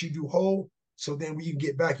what you do whole, so then when you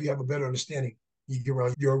get back, you have a better understanding. You get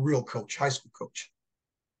around, you're a real coach, high school coach.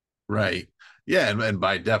 Right. Yeah, and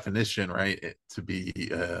by definition, right, to be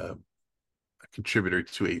a contributor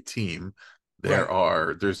to a team,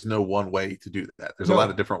 there's no one way to do that. There's a lot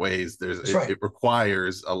of different ways. It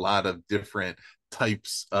requires a lot of different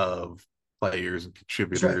types of players and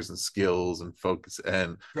contributors and skills and focus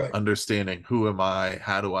and understanding who am I,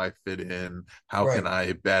 how do I fit in, how can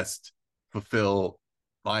I best fulfill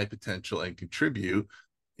my potential and contribute.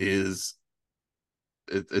 There's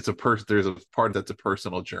a part that's a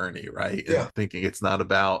personal journey, right? And thinking it's not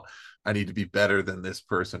about I need to be better than this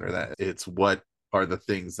person or that. It's what are the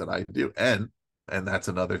things that I do. And that's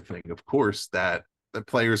another thing, of course, that the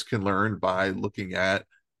players can learn by looking at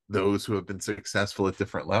those who have been successful at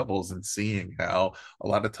different levels and seeing how a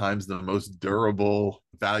lot of times the most durable,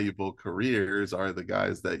 valuable careers are the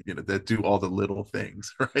guys that, that do all the little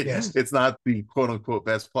things, right? Yes. It's not the quote unquote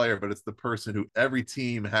best player, but it's the person who every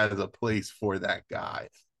team has a place for that guy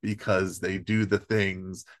because they do the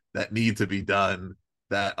things that need to be done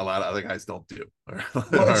that a lot of other guys don't do.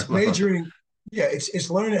 Well, it's majoring. Yeah, it's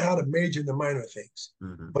learning how to major in the minor things,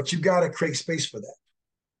 but you got to create space for that,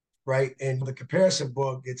 right? And the comparison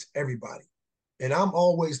bug gets everybody. And I'm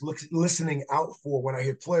always listening out for when I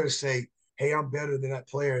hear players say, hey, I'm better than that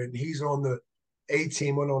player, and he's on the A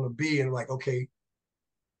team and on the B, and like, okay,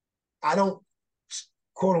 I don't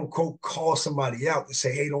quote unquote call somebody out to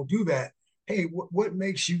say, hey, don't do that. Hey, what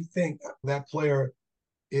makes you think that player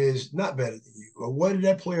is not better than you? Or what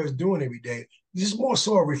that player is doing every day? This is more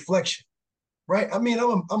so a reflection. Right? I mean,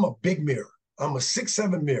 I'm a big mirror. I'm a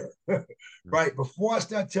 6'7" mirror, right? Before I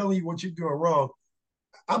start telling you what you're doing wrong,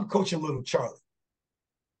 I'm coaching little Charlie.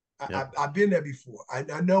 I've been there before.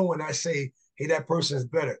 I know when I say, hey, that person is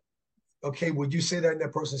better. Okay, would you say that in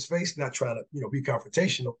that person's face? Not trying to, be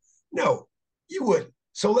confrontational, No, you wouldn't.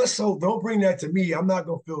 So don't bring that to me. I'm not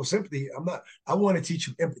gonna feel sympathy. I want to teach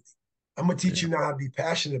you empathy. I'm gonna teach you now how to be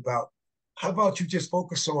passionate about. How about you just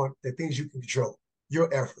focus on the things you can control?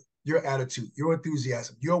 Your effort, your attitude, your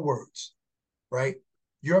enthusiasm, your words, right?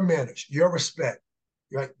 Your manners, your respect,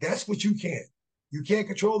 right? That's what you can. You can't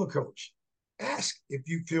control the coach. Ask if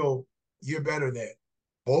you feel you're better than.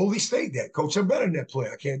 Boldly state that, coach, I'm better than that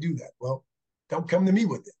player. I can't do that. Well, don't come to me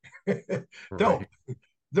with it. Don't. Right.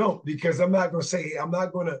 Don't, because I'm not going to say, I'm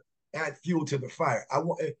not going to add fuel to the fire.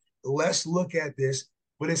 Let's look at this,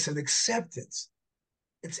 but it's an acceptance.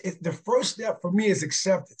 It's the first step for me is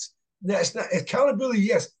acceptance. Now, it's not accountability,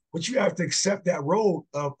 yes, but you have to accept that role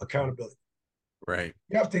of accountability. Right.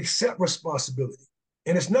 You have to accept responsibility.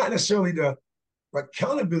 And it's not necessarily the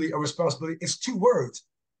accountability or responsibility, it's two words,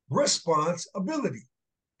 responsibility.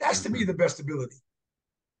 That's to me the best ability.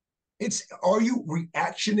 Are you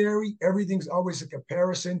reactionary? Everything's always a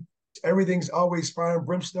comparison. Everything's always fire and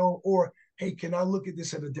brimstone. Or, hey, can I look at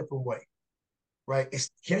this in a different way? Right?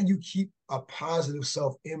 Can you keep a positive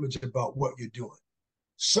self-image about what you're doing?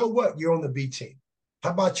 So what? You're on the B team. How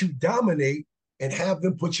about you dominate and have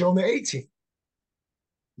them put you on the A team?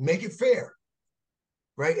 Make it fair.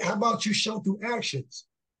 Right? How about you show through actions?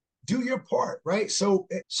 Do your part, right? So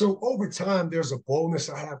over time, there's a boldness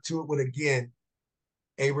I have to it, but again,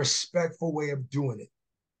 a respectful way of doing it,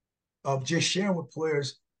 of just sharing with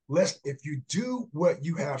players, if you do what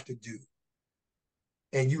you have to do,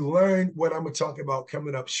 and you learn what I'm going to talk about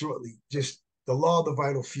coming up shortly, just the law of the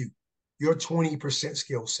vital few, your 20%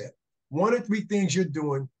 skill set. 1 or 3 things you're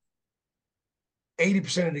doing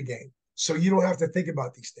 80% of the game. So you don't have to think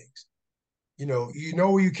about these things. You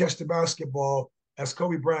know where you catch the basketball, as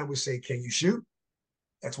Kobe Bryant would say, can you shoot?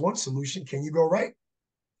 That's one solution. Can you go right?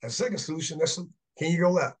 That's the second solution. Can you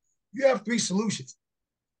go left? You have 3 solutions.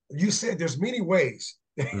 You said there's many ways.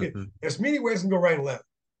 Mm-hmm. There's many ways to go right and left.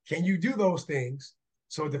 Can you do those things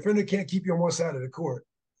so a defender can't keep you on one side of the court,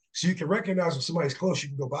 so you can recognize when somebody's close, you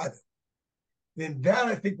can go by them? Then that,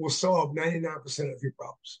 I think, will solve 99% of your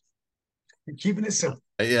problems. You're keeping it simple.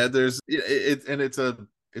 Yeah,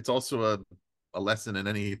 it's also a lesson in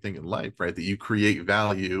anything in life, right? That you create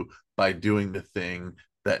value by doing the thing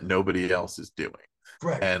that nobody else is doing.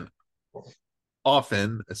 Correct. And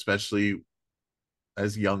often, especially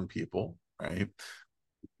as young people, right,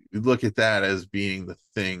 you look at that as being the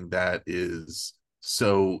thing that is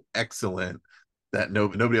so excellent that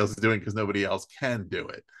nobody else is doing because nobody else can do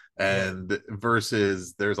it. And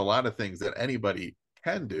versus there's a lot of things that anybody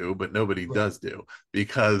can do, but nobody does do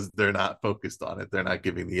because they're not focused on it. They're not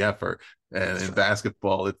giving the effort. And in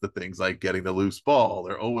basketball, it's the things like getting the loose ball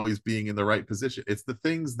or always being in the right position. It's the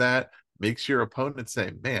things that makes your opponent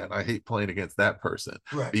say, man, I hate playing against that person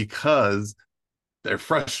because they're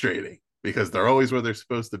frustrating, because they're always where they're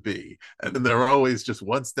supposed to be. And then they're always just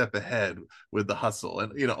one step ahead with the hustle.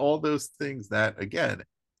 And, all those things that, again,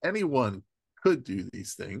 anyone could do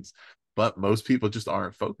these things, but most people just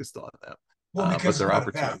aren't focused on them. Well, because they're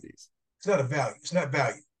opportunities. It's not a value. It's not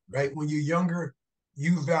value, right? When you're younger,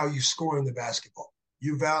 you value scoring the basketball.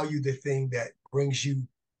 You value the thing that brings you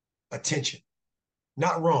attention.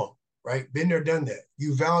 Not wrong, right? Been there, done that.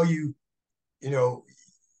 You value,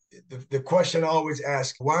 the question I always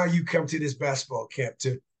ask, why you come to this basketball camp?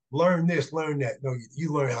 To learn this, learn that. No,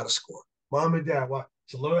 you learn how to score. Mom and dad, why?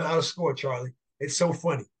 To learn how to score, Charlie. It's so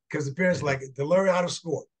funny because the parents like it, to learn how to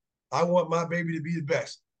score. I want my baby to be the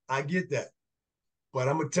best. I get that. But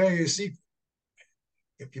I'm going to tell you a secret.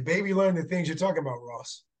 If your baby learned the things you're talking about,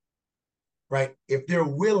 Ross, right? If they're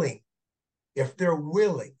willing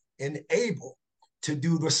and able to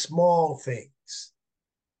do the small things,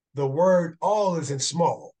 the word all is in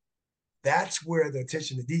small. That's where the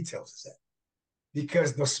attention to details is at.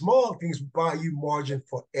 Because the small things buy you margin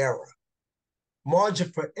for error. Margin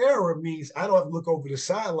for error means I don't have to look over the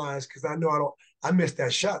sidelines because I know I missed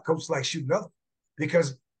that shot. Coach like shoot another one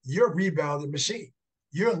because you're a rebounding machine.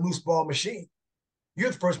 You're a loose ball machine.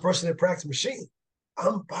 You're the first person in practice machine.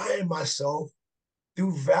 I'm buying myself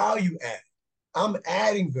through value add. I'm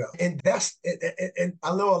adding value. And and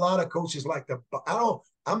I know a lot of coaches like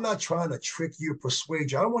I'm not trying to trick you or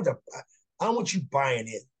persuade you. I don't want you buying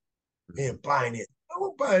in and buying in. I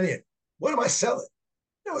want buying in. What am I selling?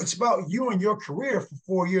 It's about you and your career for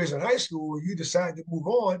 4 years in high school where you decide to move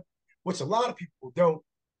on, which a lot of people don't.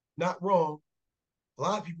 Not wrong. A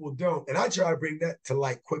lot of people don't. And I try to bring that to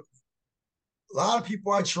light quickly. A lot of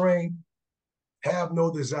people I train have no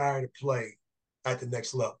desire to play at the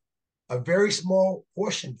next level. A very small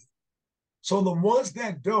portion do. So the ones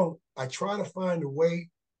that don't, I try to find a way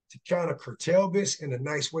to kind of curtail this in a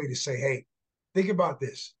nice way to say, hey, think about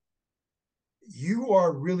this. you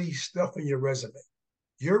are really stuffing your resume.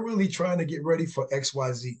 You're really trying to get ready for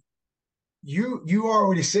XYZ. You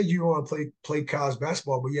already said you want to play college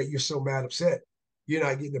basketball, but yet you're so mad upset you're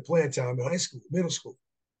not getting the playing time in high school, middle school.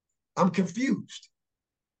 I'm confused.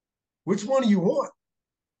 Which one do you want?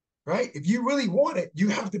 Right? If you really want it, you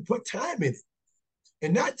have to put time in it.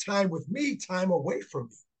 And not time with me, time away from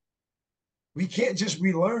me. We can't just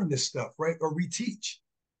relearn this stuff, right? Or reteach.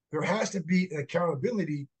 There has to be an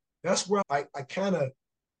accountability. That's where I kind of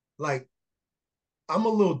like, I'm a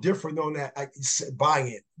little different on that. I buy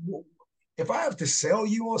in. If I have to sell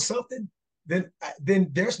you on something, then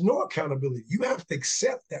there's no accountability. You have to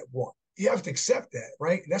accept that one. You have to accept that,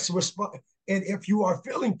 right? That's a response. And if you are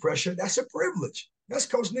feeling pressure, that's a privilege. That's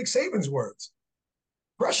Coach Nick Saban's words.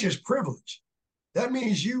 Pressure is privilege. That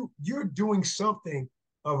means you're doing something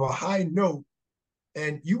of a high note,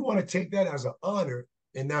 and you want to take that as an honor.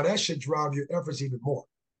 And now that should drive your efforts even more.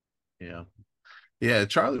 Yeah. Yeah,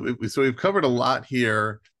 Charlie, so we've covered a lot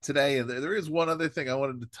here today. And there is one other thing I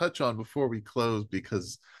wanted to touch on before we close,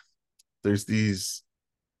 because there's these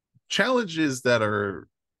challenges that are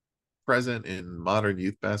present in modern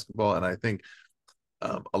youth basketball. And I think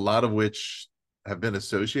a lot of which have been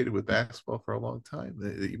associated with basketball for a long time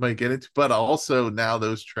that you might get into, but also now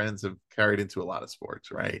those trends have carried into a lot of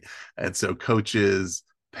sports, right? And so coaches,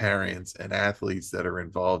 parents, and athletes that are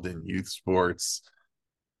involved in youth sports,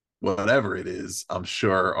 whatever it is, I'm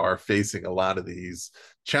sure are facing a lot of these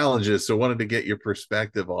challenges. So wanted to get your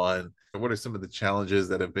perspective on what are some of the challenges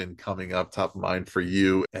that have been coming up top of mind for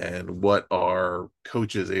you, and what are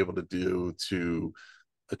coaches able to do to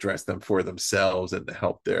address them for themselves and to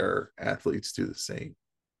help their athletes do the same.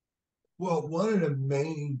 Well, one of the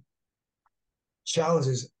main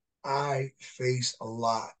challenges I face a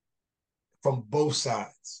lot from both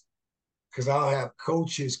sides, because I'll have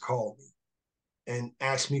coaches call me and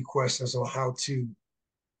ask me questions on how to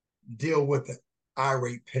deal with an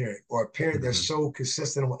irate parent, or a parent that's so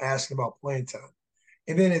consistent on asking about playing time.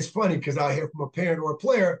 And then it's funny because I hear from a parent or a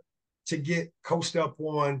player to get coached up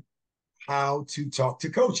on how to talk to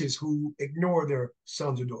coaches who ignore their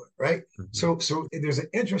sons or daughter, right? So there's an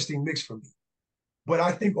interesting mix for me. But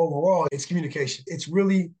I think overall, it's communication. It's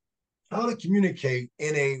really how to communicate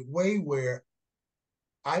in a way where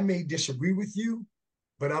I may disagree with you,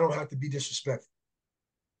 but I don't have to be disrespectful.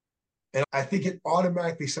 And I think it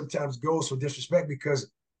automatically sometimes goes for disrespect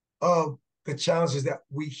because of the challenges that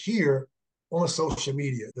we hear on social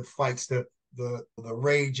media, the fights, the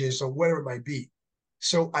rages, or whatever it might be.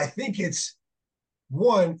 So I think it's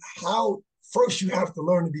one, how first you have to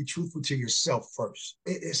learn to be truthful to yourself first.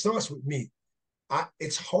 It starts with me.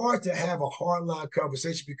 It's hard to have a hard line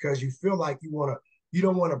conversation because you feel like you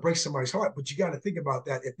don't want to break somebody's heart, but you got to think about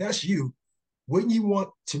that. If that's you, wouldn't you want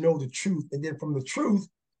to know the truth? And then from the truth,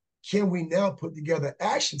 can we now put together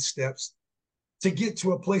action steps to get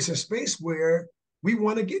to a place of space where we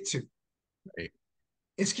want to get to? Right.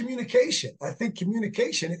 It's communication. I think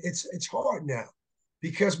communication, it's hard now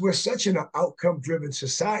because we're such an outcome-driven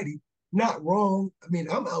society. Not wrong. I mean,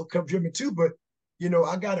 I'm outcome-driven too, but,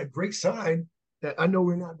 I got a great sign that I know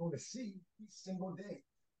we're not going to see every single day.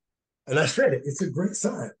 And I said it. It's a great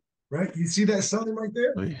sign, right? You see that sign right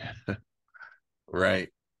there? Oh, yeah. Right.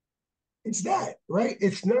 It's that, right?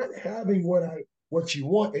 It's not having what you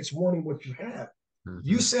want. It's wanting what you have.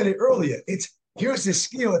 You said it earlier. Here's this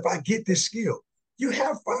skill. If I get this skill, you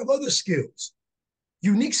have 5 other skills,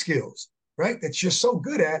 unique skills, right? That you're so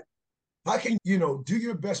good at. How can do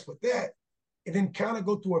your best with that, and then kind of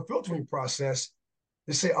go through a filtering process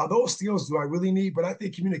to say, are those skills do I really need? But I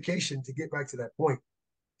think communication, to get back to that point,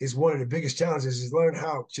 is one of the biggest challenges. Is learn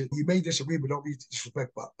how to. You may disagree, but don't be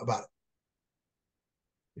disrespectful about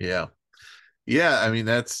it. Yeah. Yeah, I mean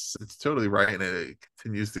it's totally right, and it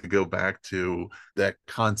continues to go back to that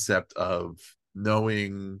concept of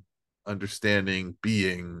knowing, understanding,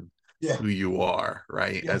 being who you are,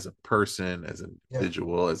 right? As a person, as an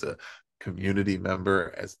individual, as a community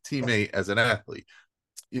member, as a teammate, as an athlete,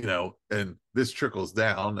 and this trickles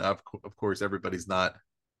down. Of course, everybody's not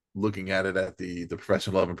looking at it at the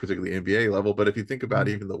professional level, particularly NBA level, but if you think about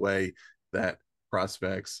even the way that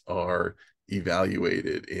prospects are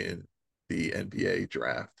evaluated in the NBA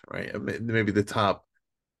draft, right? I mean, maybe the top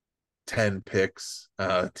 10 picks,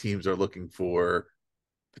 teams are looking for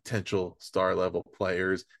potential star level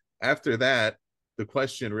players. After that, the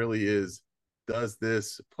question really is, does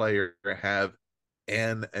this player have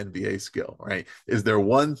an NBA skill, right? Is there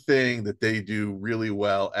one thing that they do really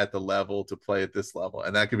well at the level to play at this level?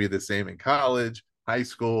 And that could be the same in college, high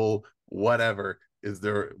school, whatever.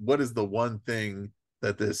 What is the one thing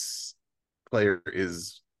that this player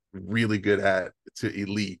is really good at to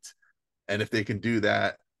elite? And if they can do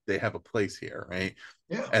that, they have a place here, right?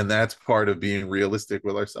 Yeah. And that's part of being realistic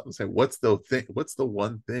with ourselves. Say, what's the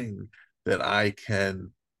one thing that I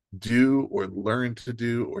can do or learn to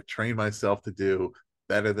do or train myself to do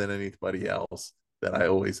better than anybody else that I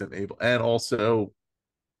always am able. And also,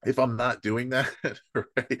 if I'm not doing that,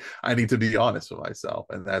 right, I need to be honest with myself.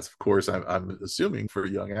 And that's, of course, I'm assuming for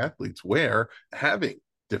young athletes, where having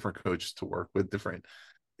different coaches to work with, different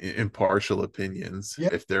impartial opinions.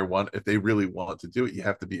 Yep. If they really want to do it, you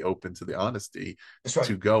have to be open to the honesty. That's right.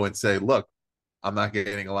 To go and say, look, I'm not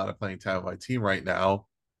getting a lot of playing time with my team right now.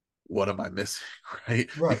 What am I missing? Right?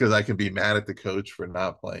 Because I can be mad at the coach for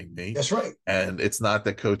not playing me. That's right. And it's not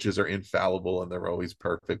that coaches are infallible and they're always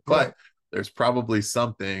perfect, but there's probably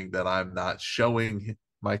something that I'm not showing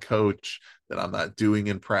my coach, that I'm not doing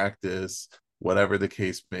in practice, whatever the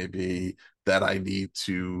case may be, that I need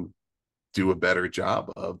to do a better job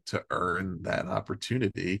of to earn that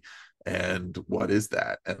opportunity. And what is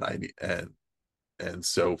that? And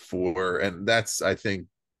so and that's, I think,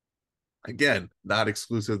 again, not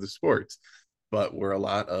exclusive to sports, but where a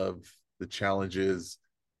lot of the challenges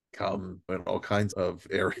come in all kinds of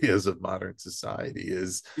areas of modern society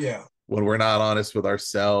is when we're not honest with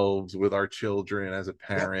ourselves, with our children as a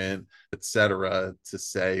parent, etc., to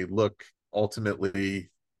say, look,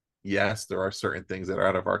 ultimately, yes, there are certain things that are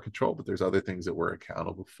out of our control, but there's other things that we're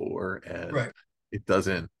accountable for. And it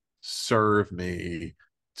doesn't serve me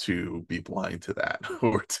to be blind to that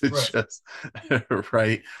or to just,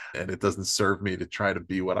 right. And it doesn't serve me to try to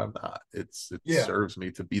be what I'm not. It serves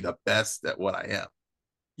me to be the best at what I am.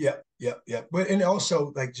 Yeah. But, and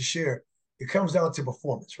also, like, to share, it comes down to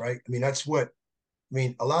performance, right? I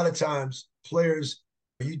mean, a lot of times players,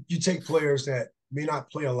 you take players that may not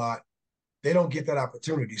play a lot, they don't get that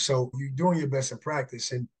opportunity. So you're doing your best in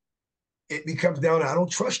practice, and it becomes down to, I don't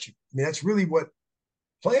trust you. I mean, that's really what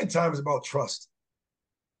playing time is about. Trust.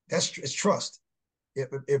 It's trust.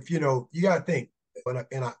 If you know, you got to think,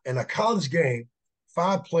 in a college game,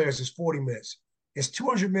 5 players is 40 minutes. It's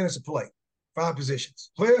 200 minutes to play, 5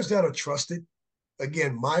 positions. Players that are trusted,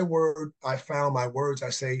 again, my words, I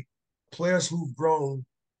say, players who've grown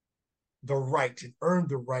the right and earned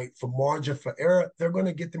the right for margin for error, they're going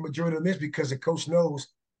to get the majority of the minutes because the coach knows,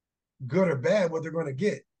 good or bad, what they're going to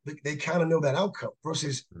get. They kind of know that outcome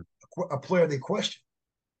versus a player they question,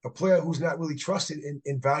 a player who's not really trusted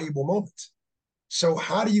in valuable moments. So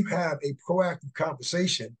how do you have a proactive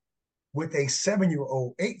conversation with a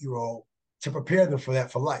 7-year-old, 8-year-old to prepare them for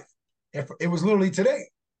that for life? And it was literally today.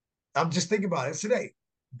 I'm just thinking about it. It's today.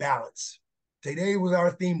 Balance. Today was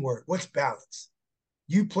our theme word. What's balance?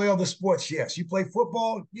 You play other sports, yes. You play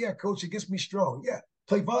football, yeah, coach, it gets me strong. Yeah.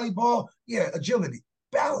 Play volleyball, yeah, agility.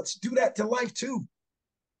 Balance. Do that to life too.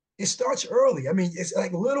 It starts early. I mean, it's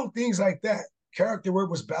like little things like that. Character word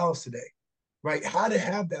was balance today, right? How to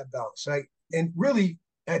have that balance, right? And really,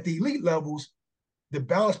 at the elite levels, the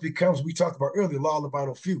balance becomes, we talked about earlier, law of the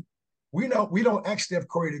vital few. We don't ask Steph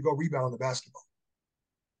Curry to go rebound the basketball.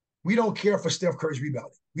 We don't care for Steph Curry's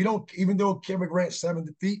rebounding. We don't, even though Kevin Grant's 7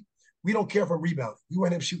 feet, we don't care for rebounding. We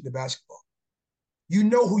want him shooting the basketball. You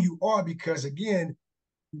know who you are because, again,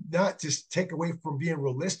 not just take away from being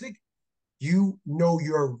realistic, you know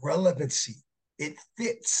your relevancy. It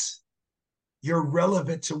fits. You're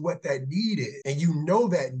relevant to what that need is, and you know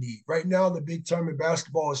that need. Right now, the big term in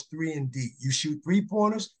basketball is 3 and D. You shoot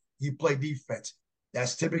 3-pointers, you play defense.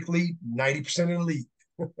 That's typically 90% of the league.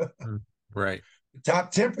 Right. The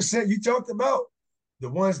top 10% you talked about, the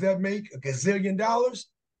ones that make a gazillion dollars,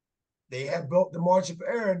 they have built the margin for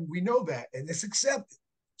error, and we know that, and it's accepted.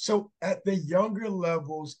 So at the younger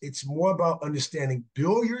levels, it's more about understanding,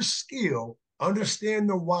 build your skill, understand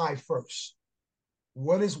the why first.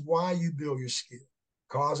 What is why you build your skill?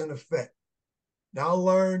 Cause and effect. Now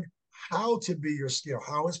learn how to be your skill,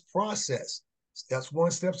 how it's processed. Steps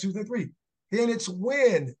 1, steps 2, and 3. Then it's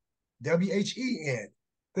when, W-H-E-N,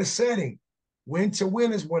 the setting. When to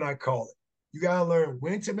win is what I call it. You got to learn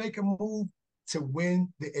when to make a move to win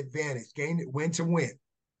the advantage, gain it, when to win.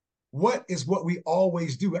 What is what we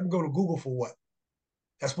always do? I can go to Google for what.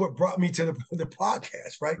 That's what brought me to the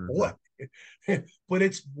podcast, right? Mm-hmm. What? But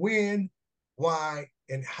it's when, why,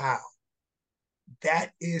 and how.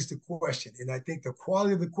 That is the question. And I think the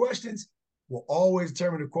quality of the questions will always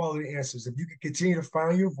determine the quality of the answers. If you can continue to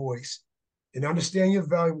find your voice and understand your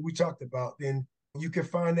value, what we talked about, then you can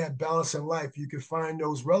find that balance in life. You can find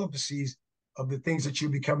those relevancies of the things that you're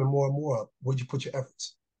becoming more and more of. Where'd you put your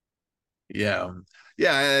efforts? Yeah.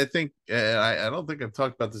 I think, I don't think I've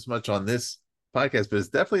talked about this much on this podcast, but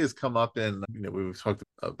it definitely has come up in, we've talked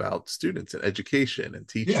about students and education and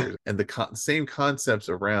teachers and the same concepts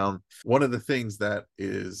around. One of the things that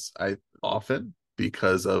is, often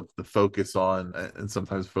because of the focus on, and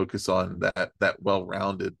sometimes focus on that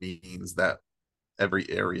well-rounded means that every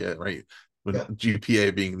area, right? When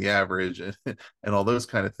GPA being the average and all those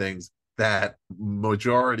kind of things, that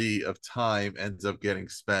majority of time ends up getting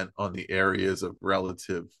spent on the areas of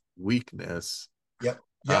relative weakness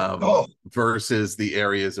versus the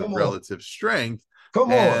areas of relative strength.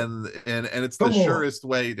 And it's the surest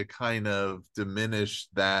way to kind of diminish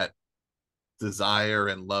that desire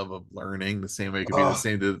and love of learning, the same way it could be the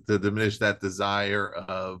same to diminish that desire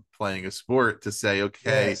of playing a sport, to say,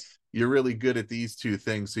 okay, you're really good at these two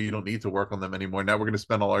things, so you don't need to work on them anymore. Now we're going to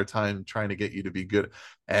spend all our time trying to get you to be good.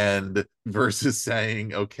 And versus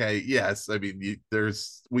saying, okay, yes, I mean,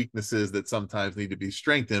 there's weaknesses that sometimes need to be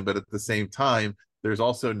strengthened, but at the same time, there's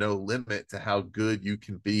also no limit to how good you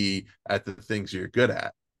can be at the things you're good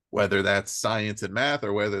at, whether that's science and math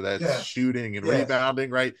or whether that's shooting and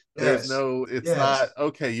rebounding, right? There's no, it's not,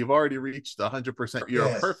 okay, you've already reached 100%. You're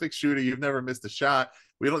a perfect shooter. You've never missed a shot.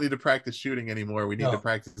 We don't need to practice shooting anymore. We need to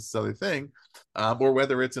practice this other thing. Or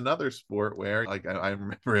whether it's another sport where, like, I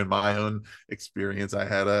remember in my own experience, I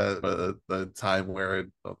had a time where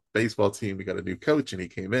a baseball team, we got a new coach, and he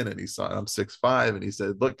came in and he saw, I'm 6'5", and he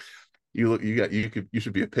said, look, you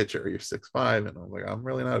should be a pitcher. You're 6'5", and I'm like, I'm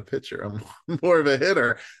really not a pitcher. I'm more of a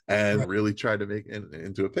hitter, and really tried to make it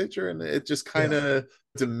into a pitcher, and it just kind of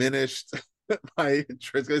diminished my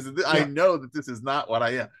interest, because I know that this is not what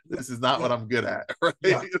I am. This is not what I'm good at. Right?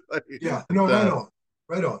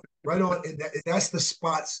 Right on. And that's the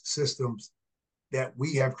spots systems that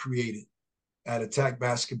we have created at Attack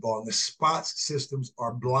Basketball. And the spots systems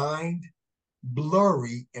are blind,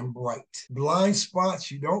 blurry, and bright. Blind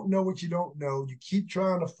spots, you don't know what you don't know. You keep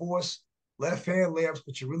trying to force left hand layups,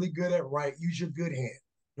 but you're really good at right. Use your good hand.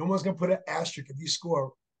 No one's going to put an asterisk if you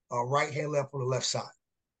score a right hand left on the left side.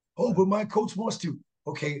 Oh, but my coach wants to.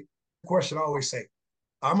 Okay, question I always say,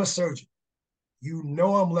 I'm a surgeon. You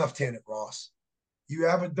know I'm left-handed, Ross. You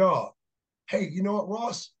have a dog. Hey, you know what,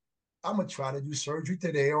 Ross? I'm going to try to do surgery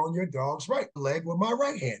today on your dog's right leg with my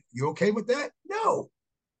right hand. You okay with that? No,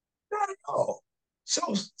 not at all.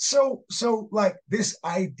 So like this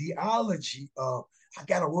ideology of, I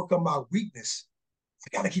got to work on my weakness.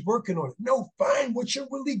 I got to keep working on it. No, find what you're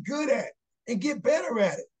really good at and get better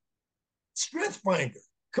at it. Strength finder.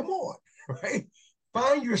 Come on, right?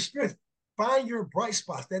 Find your strength. Find your bright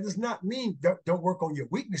spots. That does not mean don't work on your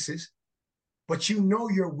weaknesses, but you know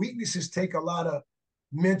your weaknesses take a lot of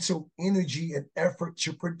mental energy and effort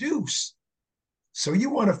to produce. So you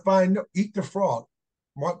want to eat the frog.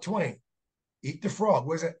 Mark Twain, eat the frog.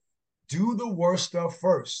 What is it? Do the worst stuff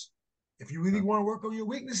first. If you really want to work on your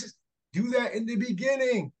weaknesses, do that in the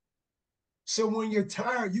beginning. So when you're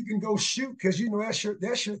tired, you can go shoot, because you know that's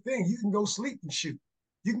your thing. You can go sleep and shoot.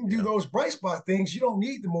 You can do those bright spot things. You don't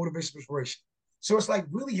need the motivation, inspiration. So it's like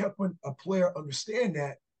really helping a player understand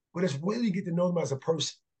that, but it's really get to know them as a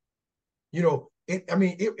person. You know,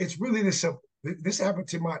 it's really this simple. This happened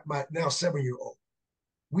to my now 7-year-old.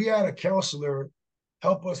 We had a counselor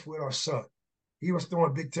help us with our son. He was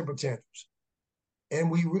throwing big temper tantrums,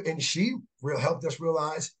 and she helped us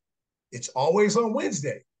realize it's always on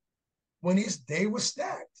Wednesday when his day was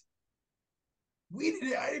stacked. I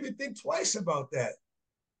didn't even think twice about that.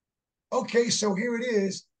 Okay, so here it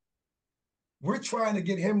is. We're trying to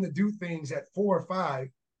get him to do things at 4 or 5,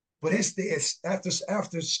 but his day is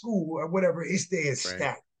after school or whatever, his day is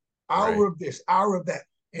stacked. Hour of this, hour of that.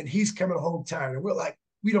 And he's coming home tired. And we're like,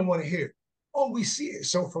 we don't want to hear it. Oh, we see it.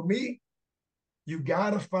 So for me, you got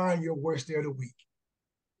to find your worst day of the week.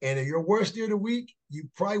 And in your worst day of the week, you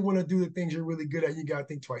probably want to do the things you're really good at. You got to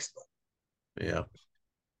think twice about it. Yeah.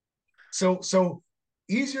 So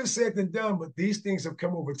easier said than done, but these things have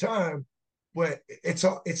come over time. But it's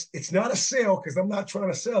not a sale, because I'm not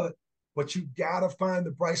trying to sell it, but you gotta find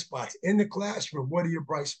the bright spots in the classroom. What are your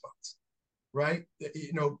bright spots, right?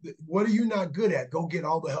 You know, what are you not good at? Go get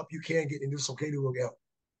all the help you can get, and it's okay to go get help.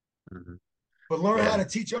 Mm-hmm. But learn how to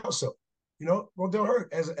teach also. You know, well, don't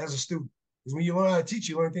hurt as a student, because when you learn how to teach,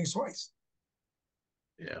 you learn things twice.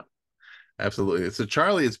 Yeah. Absolutely. So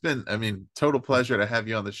Charlie, it's been, total pleasure to have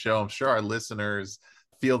you on the show. I'm sure our listeners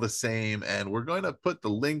feel the same, and we're going to put the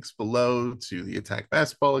links below to the Attack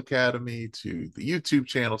Basketball Academy, to the YouTube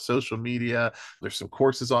channel, social media. There's some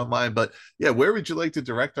courses online, but where would you like to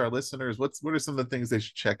direct our listeners? What are some of the things they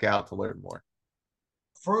should check out to learn more?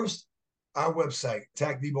 First, our website,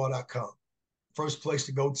 attackbball.com. First place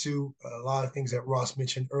to go to. A lot of things that Ross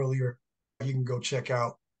mentioned earlier, you can go check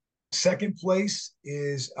out. Second place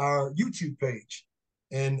is our YouTube page,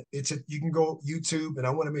 and you can go YouTube, and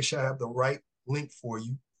I want to make sure I have the right link for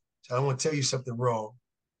you. So I don't want to tell you something wrong.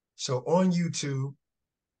 So on YouTube,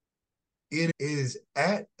 It is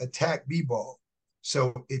at Attack B-Ball.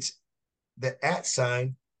 So it's the @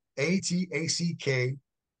 sign, ATACKBAL,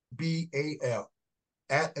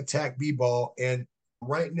 at Attack B-Ball. And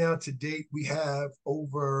right now, to date, we have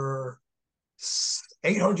over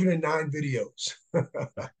 809 videos.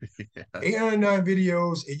 809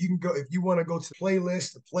 videos. And you can go, if you want to go to the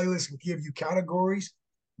playlist can give you categories,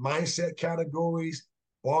 mindset categories,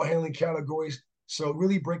 ball handling categories. So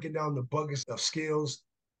really breaking down the buckets of skills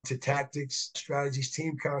to tactics, strategies,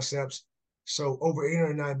 team concepts. So over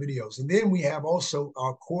 809 videos. And then we have also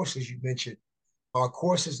our courses you mentioned, our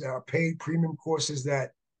courses that are paid premium courses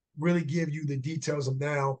that really give you the details of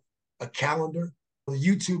now a calendar. The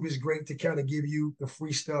YouTube is great to kind of give you the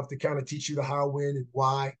free stuff to kind of teach you the how, when, and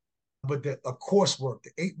why. But the coursework,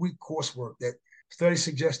 the 8-week coursework, that studies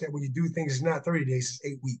suggest that when you do things, it's not 30 days, it's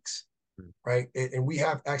 8 weeks, right? And we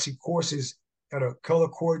have actually courses that are color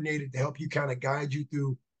coordinated to help you kind of guide you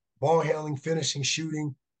through ball handling, finishing,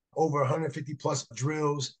 shooting, over 150 plus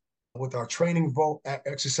drills with our training vault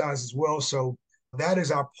exercise as well. So that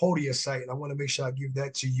is our Podia site. And I want to make sure I give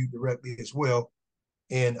that to you directly as well.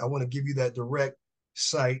 And I want to give you that direct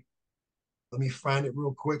site. Let me find it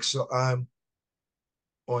real quick so I'm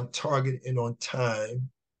on target and on time.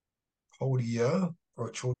 Podia,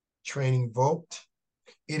 Virtual Training Vault.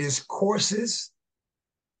 It is courses,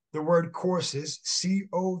 the word courses,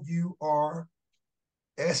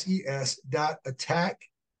 COURSES.attack,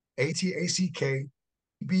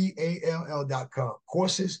 ATACKBALL.com.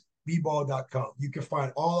 Courses, bball.com. You can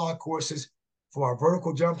find all our courses from our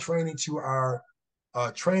vertical jump training to our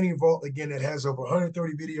training vault, again, that has over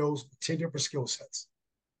 130 videos, 10 different skill sets.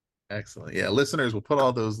 Excellent. Yeah, listeners, we'll put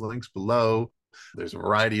all those links below. There's a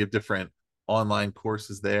variety of different online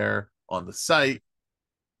courses there on the site.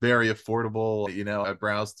 Very affordable. You know, I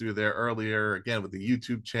browsed through there earlier, again, with the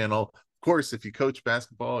YouTube channel. Of course, if you coach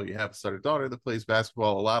basketball, you have a son or daughter that plays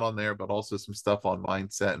basketball, a lot on there, but also some stuff on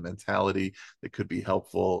mindset and mentality that could be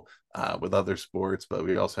helpful with other sports. But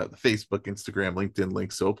we also have the Facebook, Instagram, LinkedIn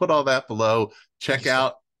links. So we'll put all that below. Check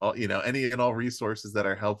out, any and all resources that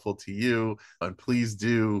are helpful to you. And please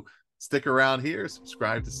do stick around here,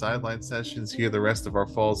 subscribe to Sideline Sessions, hear the rest of our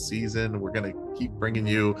fall season. We're going to keep bringing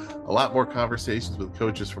you a lot more conversations with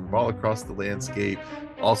coaches from all across the landscape.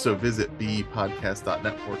 Also visit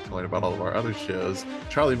bepodcast.network to learn about all of our other shows.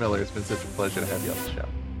 Charlie Miller, it's been such a pleasure to have you on the show.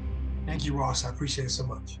 Thank you, Ross. I appreciate it so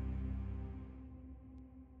much.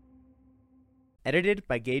 Edited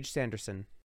by Gage Sanderson.